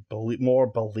it more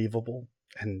believable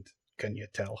And can you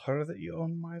tell her that you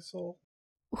own my soul?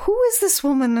 Who is this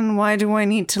woman and why do I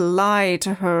need to lie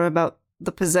to her about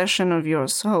the possession of your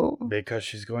soul? Because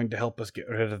she's going to help us get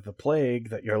rid of the plague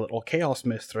that your little chaos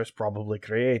mistress probably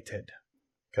created.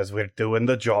 Because we're doing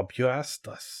the job you asked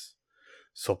us.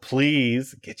 So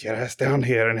please, get your ass down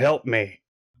here and help me.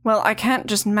 Well, I can't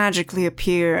just magically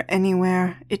appear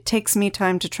anywhere. It takes me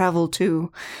time to travel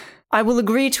too. I will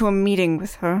agree to a meeting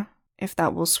with her, if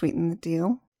that will sweeten the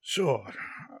deal. Sure.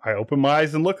 I open my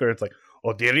eyes and look at her. It's like,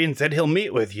 Odirian said he'll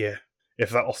meet with you, if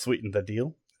that'll sweeten the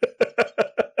deal.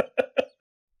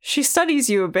 She studies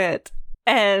you a bit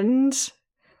and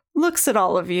looks at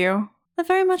all of you. I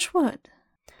very much would.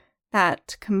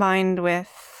 That, combined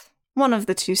with one of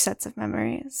the two sets of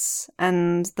memories,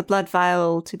 and the blood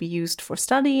vial to be used for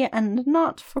study and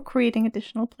not for creating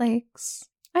additional plagues,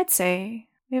 I'd say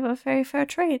we have a very fair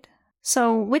trade.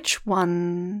 So which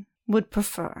one would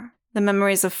prefer? The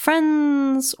memories of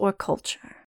friends or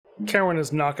culture? Carowin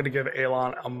is not going to give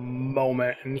Elon a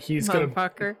moment, and he's going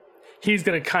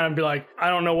to kind of be like, I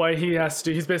don't know what he has to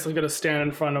do. He's basically going to stand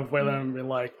in front of Waylon and be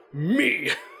like,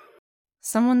 me!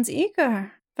 Someone's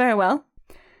eager. Very well.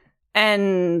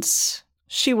 And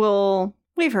she will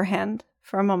wave her hand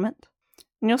for a moment,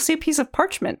 and you'll see a piece of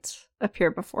parchment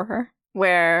appear before her,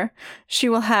 where she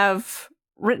will have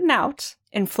written out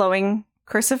in flowing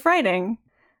cursive writing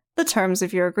the terms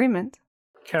of your agreement.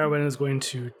 Carowin is going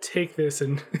to take this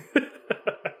and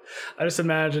I just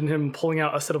imagine him pulling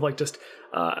out a set of just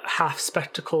half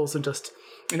spectacles and just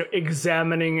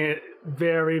examining it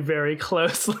very, very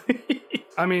closely.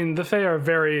 I mean, the Fae are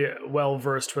very well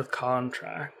versed with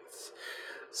contracts,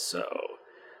 so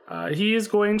he is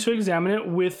going to examine it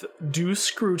with due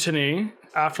scrutiny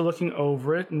after looking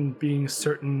over it and being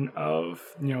certain of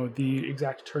the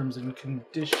exact terms and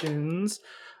conditions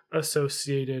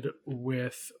associated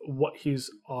with what he's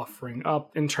offering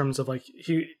up in terms of what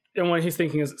he's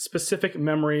thinking is specific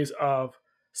memories of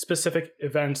specific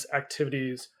events,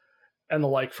 activities, and the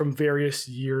like from various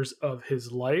years of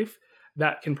his life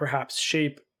that can perhaps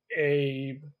shape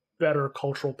a better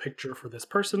cultural picture for this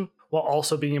person, while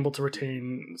also being able to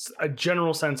retain a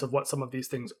general sense of what some of these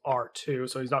things are too.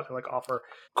 So he's not going to offer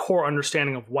core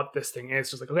understanding of what this thing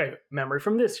is. Just okay, memory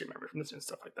from this year, memory from this year, and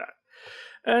stuff like that.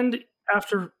 And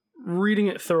after reading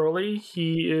it thoroughly,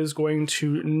 he is going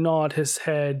to nod his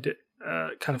head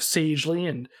kind of sagely,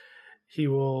 and he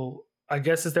will, I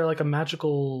guess, is there a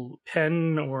magical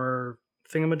pen or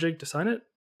thingamajig to sign it?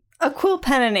 A quill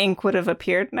pen and ink would have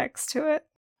appeared next to it.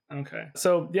 Okay.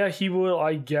 So, yeah, he will,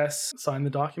 I guess, sign the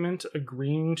document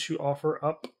agreeing to offer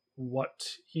up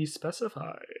what he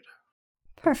specified.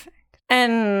 Perfect.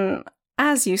 And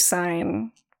as you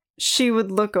sign, she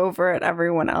would look over at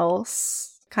everyone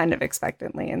else kind of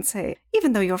expectantly and say,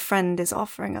 even though your friend is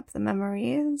offering up the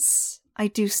memories, I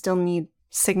do still need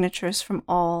signatures from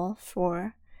all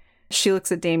for, she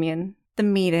looks at Damien, the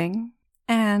meeting,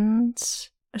 and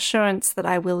assurance that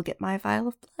I will get my vial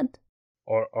of blood.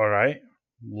 All right.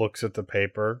 Looks at the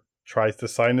paper, tries to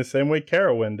sign the same way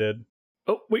Carowin did.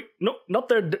 Oh, wait, no, not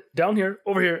there, down here,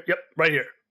 over here, yep, right here.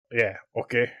 Yeah,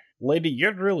 okay. Lady,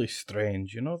 you're really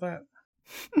strange, you know that?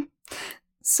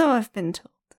 So I've been told.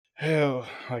 Hell,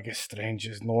 I guess strange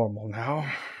is normal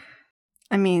now.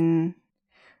 I mean,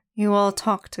 you all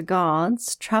talk to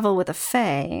gods, travel with a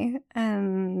fae,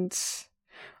 and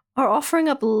are offering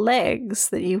up legs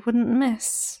that you wouldn't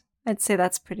miss. I'd say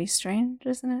that's pretty strange,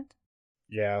 isn't it?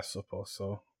 Yeah, I suppose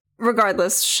so.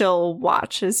 Regardless, she'll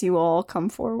watch as you all come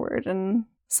forward and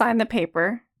sign the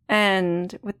paper.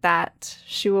 And with that,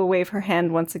 she will wave her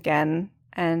hand once again,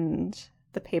 and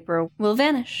the paper will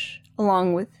vanish,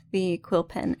 along with the quill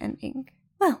pen and ink.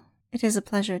 Well, it is a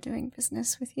pleasure doing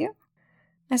business with you.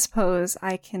 I suppose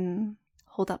I can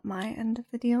hold up my end of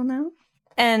the deal now.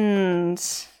 And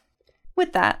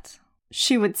with that,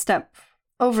 she would step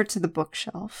over to the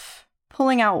bookshelf,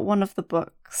 pulling out one of the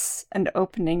books and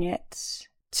opening it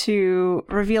to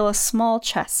reveal a small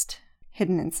chest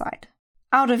hidden inside.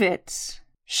 Out of it,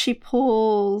 she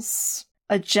pulls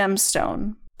a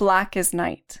gemstone, black as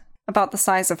night, about the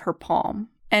size of her palm.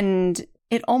 And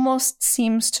it almost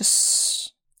seems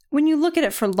to, when you look at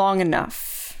it for long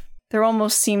enough, there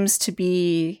almost seems to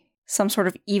be some sort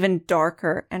of even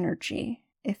darker energy,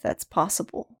 if that's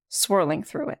possible, swirling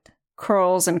through it.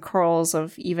 Curls and curls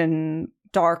of even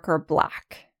darker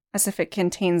black, as if it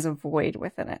contains a void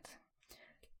within it.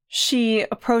 She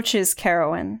approaches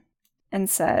Carowin and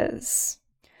says,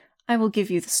 I will give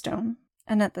you the stone,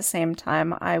 and at the same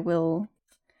time I will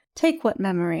take what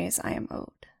memories I am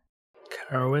owed.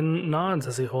 Carowin nods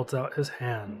as he holds out his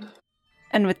hand.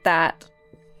 And with that,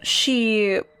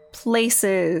 she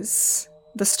places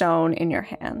the stone in your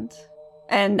hand.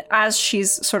 And as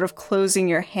she's sort of closing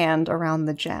your hand around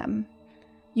the gem,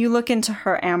 you look into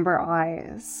her amber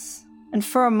eyes, and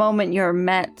for a moment you're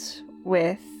met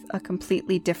with a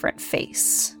completely different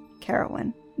face,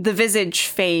 Carowin. The visage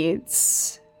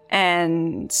fades,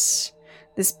 and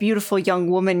this beautiful young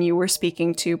woman you were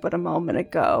speaking to but a moment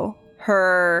ago,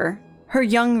 her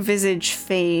young visage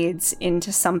fades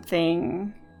into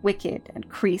something wicked and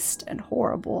creased and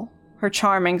horrible. Her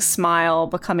charming smile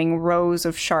becoming rows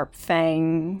of sharp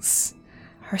fangs,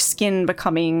 her skin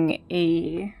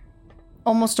becoming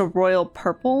almost a royal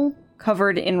purple,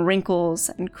 covered in wrinkles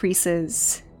and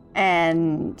creases,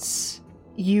 and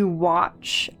you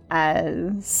watch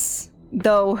as,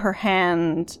 though her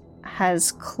hand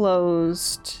has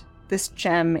closed this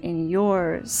gem in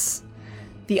yours,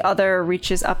 the other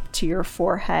reaches up to your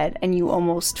forehead, and you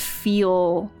almost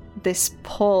feel this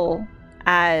pull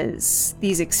as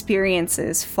these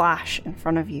experiences flash in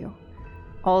front of you.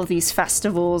 All of these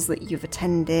festivals that you've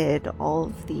attended, all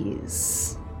of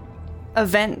these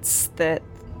events that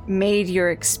made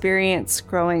your experience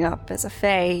growing up as a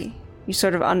fae. You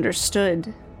sort of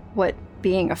understood what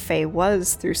being a fae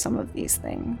was through some of these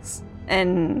things.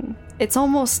 And it's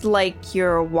almost like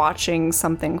you're watching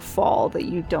something fall that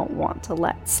you don't want to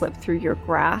let slip through your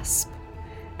grasp.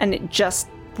 And it just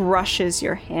brushes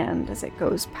your hand as it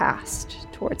goes past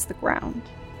towards the ground.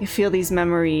 You feel these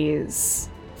memories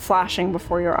flashing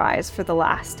before your eyes for the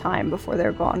last time before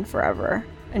they're gone forever.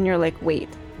 And you're like, wait,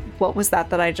 what was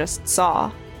that I just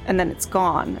saw? And then it's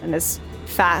gone. And as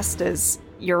fast as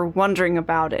you're wondering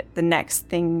about it, the next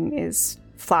thing is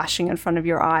flashing in front of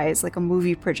your eyes like a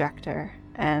movie projector.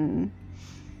 And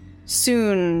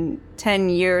soon, 10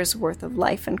 years worth of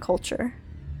life and culture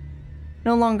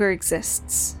no longer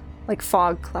exists, like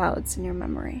fog clouds in your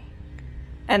memory.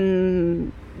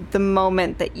 And the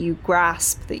moment that you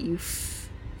grasp that you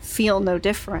feel no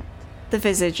different, the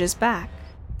visage is back.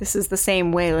 This is the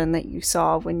same Waylon that you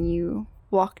saw when you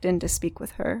walked in to speak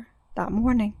with her that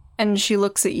morning. And she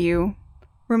looks at you,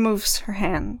 removes her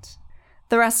hand.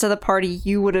 The rest of the party,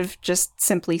 you would have just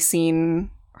simply seen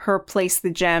her place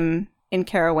the gem in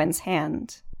Carowin's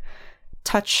hand,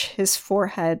 touch his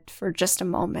forehead for just a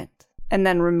moment, and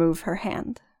then remove her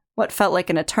hand. What felt like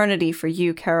an eternity for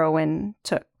you, Carowin,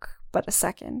 took but a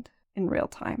second in real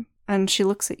time. And she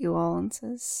looks at you all and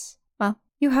says, well,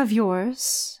 you have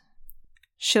yours.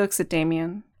 She looks at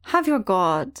Damien. Have your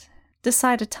god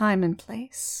decide a time and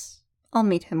place. I'll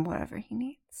meet him wherever he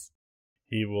needs.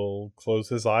 He will close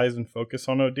his eyes and focus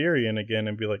on Odirian again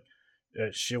and be like,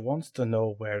 she wants to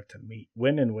know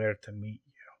when and where to meet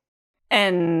you.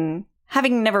 And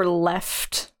having never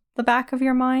left the back of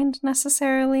your mind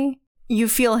necessarily, you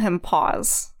feel him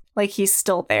pause, like he's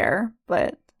still there,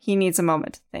 but he needs a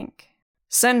moment to think.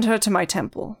 Send her to my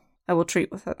temple. I will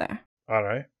treat with her there. All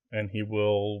right. And he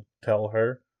will tell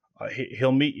her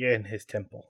he'll meet you in his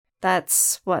temple.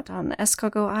 That's what, on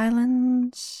Escargot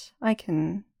Island? I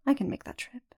can make that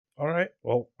trip. All right.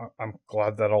 Well, I'm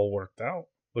glad that all worked out.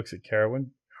 Looks at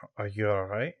Carowin. Are you all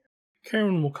right?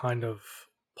 Carowin will kind of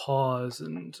pause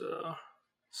and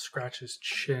scratch his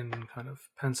chin kind of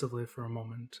pensively for a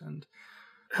moment, and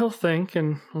he'll think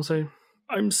and he'll say,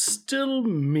 I'm still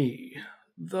me,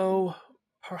 though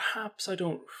perhaps I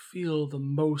don't feel the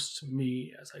most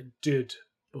me as I did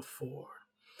before.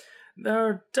 There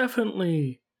are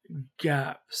definitely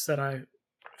gaps that I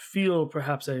feel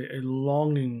perhaps a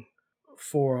longing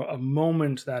for a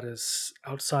moment that is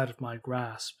outside of my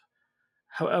grasp.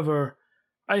 However,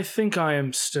 I think I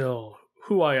am still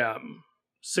who I am,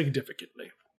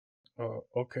 significantly.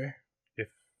 Okay.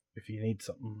 If you need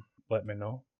something, let me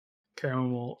know.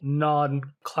 Karen will nod and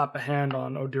clap a hand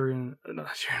on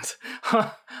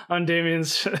on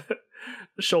Damien's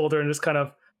shoulder and just kind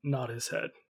of nod his head.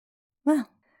 Well,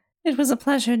 it was a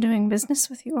pleasure doing business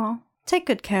with you all. Take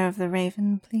good care of the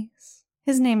raven, please.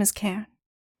 His name is Cairn.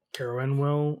 Carowin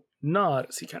will nod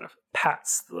as he kind of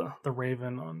pats the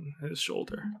raven on his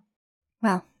shoulder.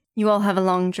 Well, you all have a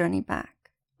long journey back.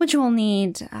 Would you all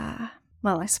need,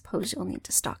 I suppose you'll need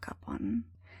to stock up on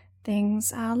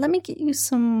things. Let me get you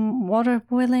some water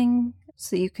boiling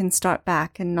so you can start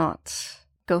back and not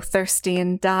go thirsty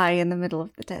and die in the middle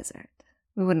of the desert.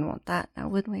 We wouldn't want that now,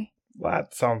 would we?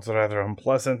 That sounds rather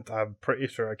unpleasant. I'm pretty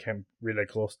sure I came really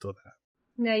close to that.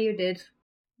 Yeah, you did.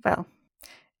 Well,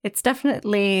 it's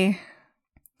definitely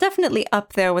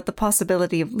up there with the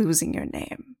possibility of losing your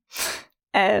name.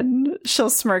 And she'll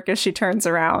smirk as she turns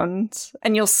around,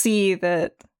 and you'll see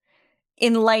that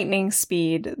in lightning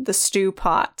speed, the stew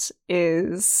pot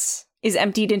is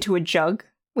emptied into a jug,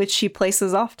 which she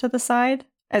places off to the side,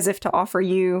 as if to offer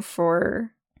you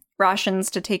for rations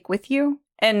to take with you.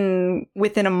 And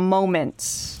within a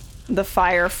moment, the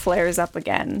fire flares up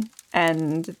again,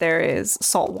 and there is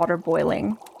salt water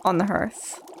boiling on the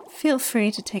hearth. Feel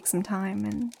free to take some time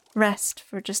and rest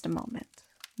for just a moment.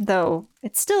 Though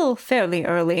it's still fairly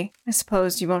early, I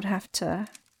suppose you won't have to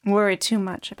worry too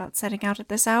much about setting out at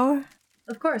this hour.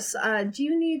 Of course. Do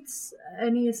you need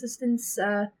any assistance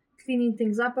cleaning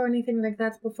things up or anything like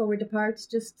that before we depart?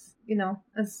 Just,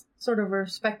 as sort of a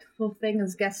respectful thing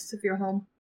as guests of your home.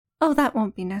 Oh, that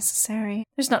won't be necessary.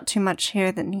 There's not too much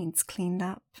here that needs cleaned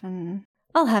up, and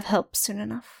I'll have help soon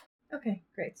enough. Okay,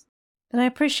 great. But I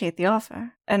appreciate the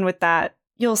offer. And with that,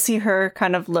 you'll see her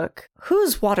kind of look.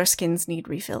 Whose water skins need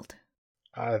refilled?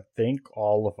 I think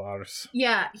all of ours.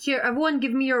 Yeah, here, everyone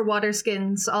give me your water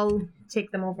skins. I'll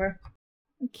take them over.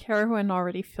 Carowin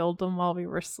already filled them while we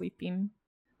were sleeping.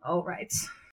 All right.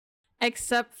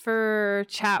 Except for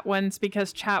Chatwin's,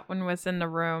 because Chatwin was in the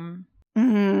room.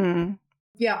 Mm.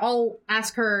 Yeah, I'll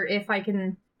ask her if I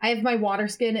can... I have my water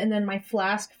skin and then my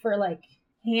flask for,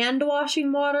 hand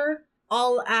washing water.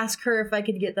 I'll ask her if I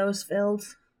could get those filled.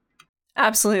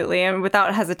 Absolutely, and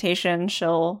without hesitation,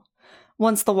 she'll...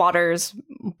 Once the water's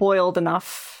boiled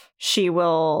enough, she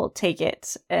will take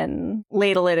it and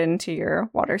ladle it into your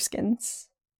water skins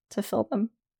to fill them.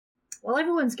 While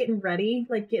everyone's getting ready,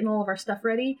 getting all of our stuff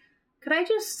ready, could I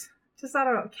just I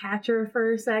don't know, catch her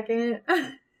for a second?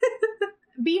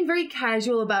 Being very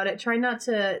casual about it, try not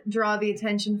to draw the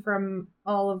attention from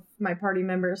all of my party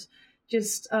members.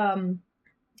 Just kind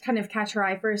of catch her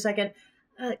eye for a second.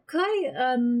 Could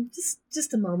I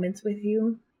just a moment with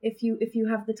you, if you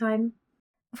have the time?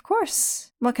 Of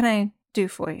course. What can I do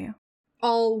for you?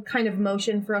 I'll kind of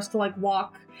motion for us to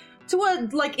walk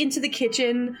to into the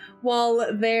kitchen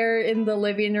while they're in the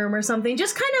living room or something.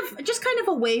 Just kind of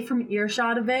away from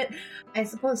earshot of it. I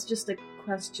suppose just a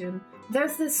question.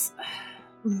 There's this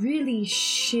really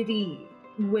shitty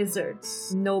wizard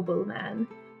nobleman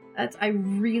that I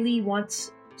really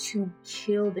want to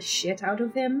kill the shit out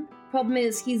of him. Problem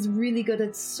is, he's really good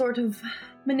at sort of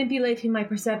manipulating my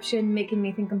perception, making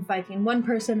me think I'm fighting one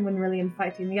person when really I'm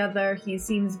fighting the other. He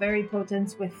seems very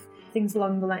potent with things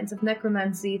along the lines of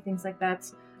necromancy, things like that.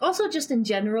 Also, just in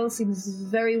general, seems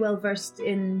very well versed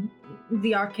in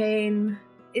the arcane.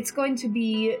 It's going to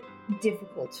be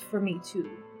difficult for me to,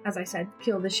 as I said,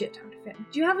 kill the shit out of him.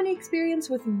 Do you have any experience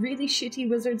with really shitty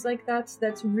wizards like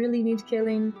that really need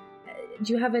killing?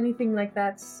 Do you have anything like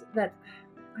that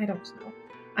I don't know.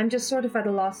 I'm just sort of at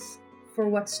a loss for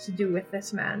what to do with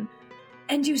this man.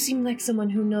 And you seem like someone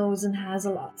who knows and has a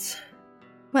lot.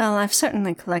 Well, I've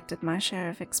certainly collected my share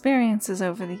of experiences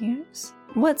over the years.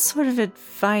 What sort of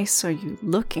advice are you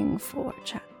looking for,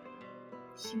 Chat?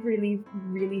 He really,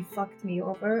 really fucked me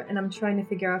over, and I'm trying to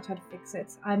figure out how to fix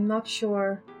it. I'm not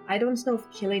sure. I don't know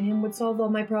if killing him would solve all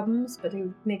my problems, but it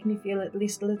would make me feel at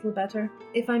least a little better.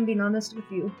 If I'm being honest with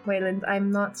you, Wayland,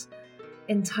 I'm not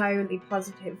entirely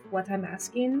positive what I'm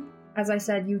asking. As I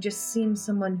said, you just seem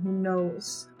someone who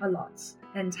knows a lot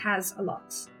and has a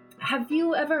lot. Have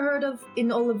you ever heard of,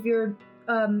 in all of your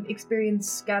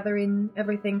experience gathering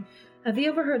everything, have you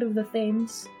ever heard of the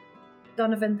Thanes?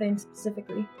 Donovan Thanes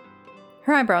specifically?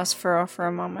 Her eyebrows furrow for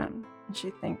a moment, and she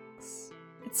thinks,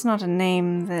 it's not a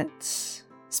name that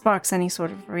sparks any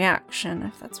sort of reaction,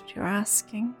 if that's what you're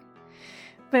asking.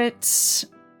 But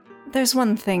there's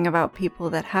one thing about people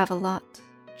that have a lot,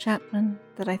 Chapman,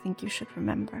 that I think you should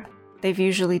remember. They've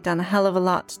usually done a hell of a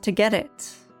lot to get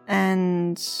it,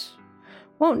 and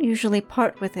won't usually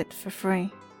part with it for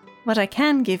free. What I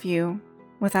can give you,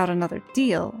 without another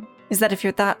deal, is that if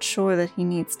you're that sure that he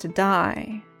needs to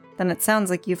die, then it sounds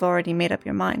like you've already made up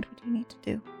your mind what you need to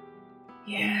do.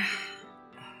 Yeah.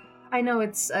 I know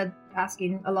it's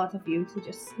asking a lot of you to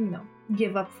just,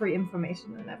 give up free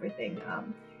information and everything.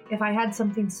 If I had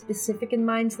something specific in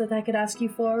mind that I could ask you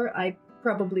for, I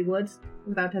probably would,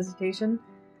 without hesitation.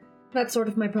 That's sort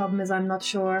of my problem, is I'm not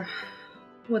sure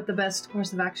what the best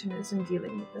course of action is in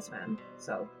dealing with this man,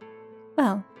 so...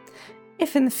 Well,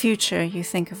 if in the future you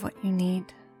think of what you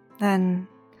need, then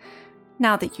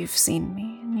now that you've seen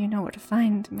me and you know where to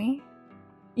find me,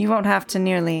 you won't have to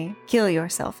nearly kill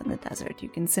yourself in the desert. You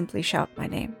can simply shout my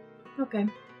name. Okay.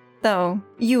 Though,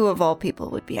 you of all people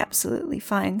would be absolutely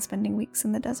fine spending weeks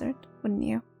in the desert, wouldn't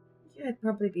you? Yeah, I'd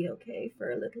probably be okay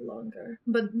for a little longer.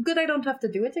 But good I don't have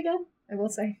to do it again, I will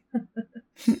say.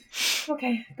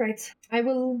 Okay, great. I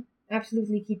will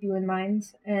absolutely keep you in mind,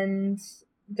 and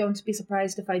don't be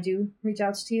surprised if I do reach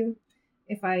out to you,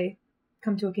 if I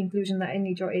come to a conclusion that I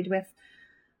need your aid with.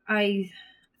 I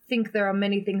think there are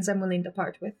many things I'm willing to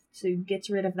part with to get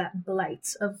rid of that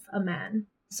blight of a man,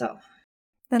 so...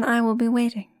 Then I will be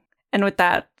waiting. And with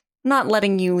that, not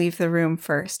letting you leave the room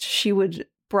first, she would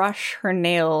brush her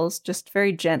nails just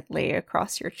very gently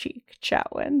across your cheek,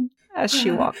 Chatwin, as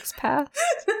she walks past.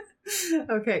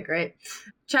 Okay, great.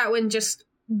 Chatwin just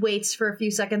waits for a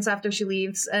few seconds after she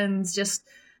leaves and just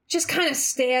kind of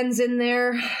stands in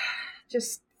there,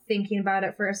 just thinking about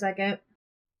it for a second.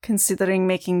 Considering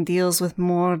making deals with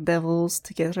more devils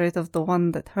to get rid of the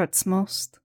one that hurts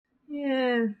most?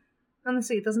 Yeah,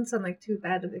 honestly, it doesn't sound like too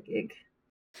bad of a gig.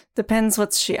 Depends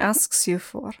what she asks you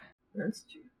for. That's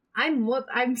true.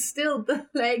 I'm still, the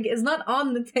leg is not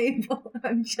on the table.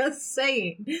 I'm just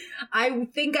saying. I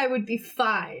think I would be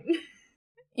fine.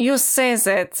 You say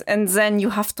that, and then you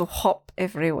have to hop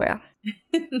everywhere.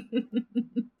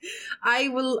 I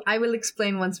will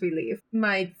explain once we leave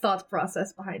my thought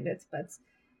process behind it, but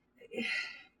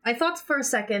I thought for a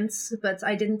second, but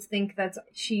I didn't think that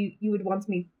you would want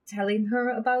me telling her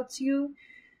about you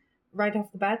right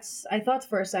off the bat. I thought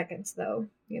for a second, though,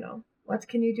 what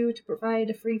can you do to provide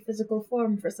a free physical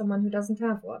form for someone who doesn't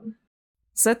have one?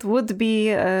 That would be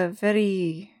a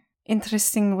very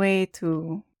interesting way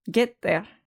to get there.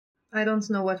 I don't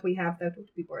know what we have that would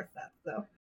be worth that, though.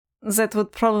 That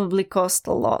would probably cost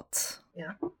a lot.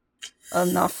 Yeah.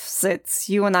 Enough that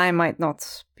you and I might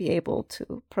not be able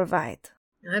to provide.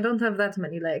 I don't have that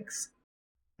many legs.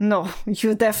 No,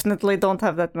 you definitely don't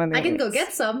have that many I can go legs.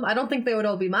 get some. I don't think they would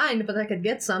all be mine, but I could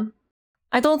get some.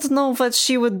 I don't know what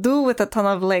she would do with a ton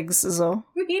of legs, though.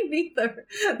 Me neither.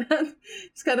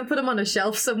 Just gotta put them on a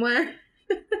shelf somewhere.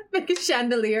 Make a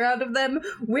chandelier out of them.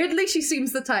 Weirdly, she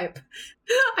seems the type.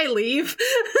 I leave.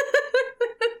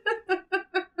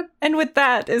 And with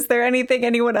that, is there anything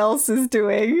anyone else is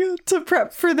doing to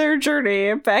prep for their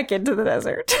journey back into the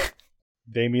desert?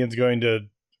 Damien's going to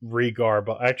re-garb.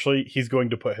 Actually, he's going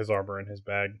to put his armor in his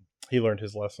bag. He learned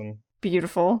his lesson.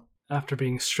 Beautiful. After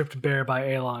being stripped bare by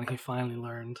Aelon, he finally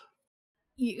learned.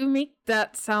 You make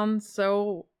that sound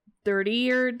so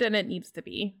dirtier than it needs to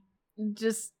be.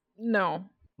 Just, no.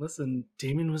 Listen,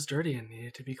 Damien was dirty and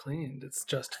needed to be cleaned. It's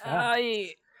just fact.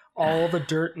 All the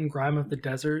dirt and grime of the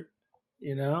desert,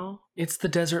 It's the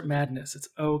desert madness. It's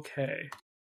okay.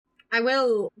 I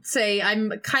will say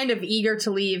I'm kind of eager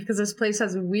to leave because this place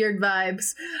has weird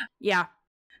vibes. Yeah.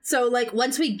 So,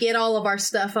 once we get all of our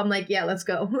stuff, I'm like, yeah, let's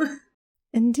go.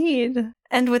 Indeed.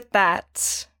 And with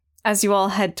that, as you all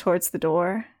head towards the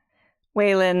door,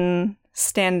 Waylon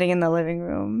standing in the living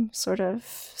room, sort of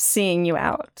seeing you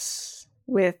out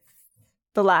with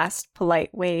the last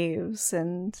polite waves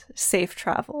and safe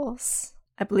travels.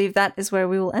 I believe that is where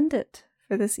we will end it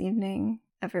for this evening,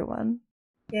 everyone.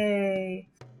 Yay.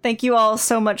 Thank you all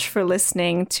so much for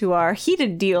listening to our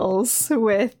heated deals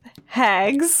with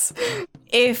hags.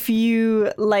 If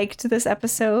you liked this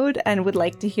episode and would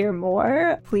like to hear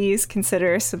more, please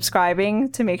consider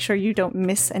subscribing to make sure you don't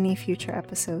miss any future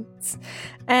episodes.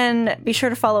 And be sure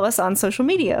to follow us on social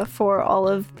media for all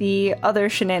of the other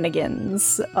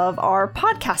shenanigans of our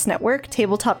podcast network,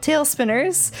 Tabletop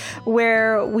Tailspinners,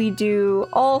 where we do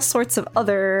all sorts of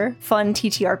other fun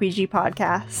TTRPG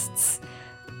podcasts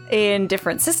in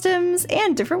different systems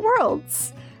and different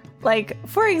worlds.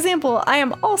 For example, I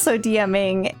am also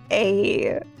DMing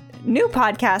a new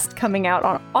podcast coming out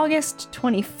on August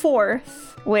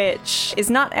 24th, which is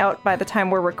not out by the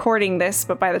time we're recording this,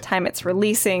 but by the time it's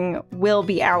releasing, will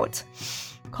be out,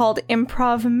 called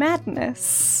Improv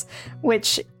Madness,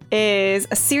 which is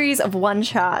a series of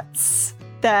one-shots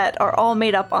that are all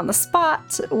made up on the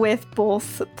spot with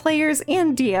both players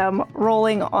and DM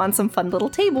rolling on some fun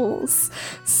little tables.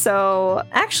 So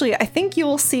actually, I think you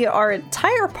will see our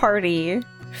entire party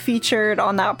featured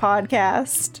on that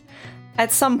podcast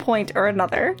at some point or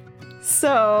another.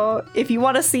 So if you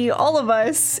want to see all of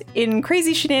us in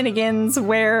crazy shenanigans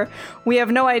where we have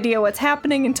no idea what's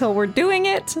happening until we're doing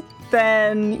it,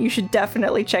 then you should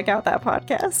definitely check out that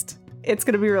podcast. It's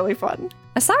going to be really fun.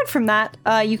 Aside from that,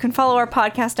 you can follow our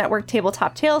podcast network,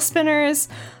 Tabletop Tailspinners,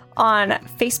 on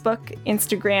Facebook,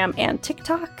 Instagram, and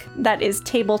TikTok. That is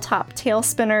Tabletop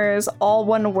Tailspinners, all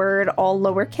one word, all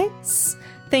lowercase.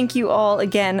 Thank you all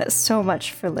again so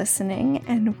much for listening,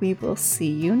 and we will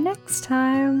see you next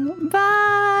time.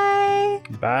 Bye!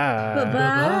 Bye.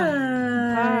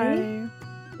 Bye-bye.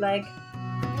 Bye.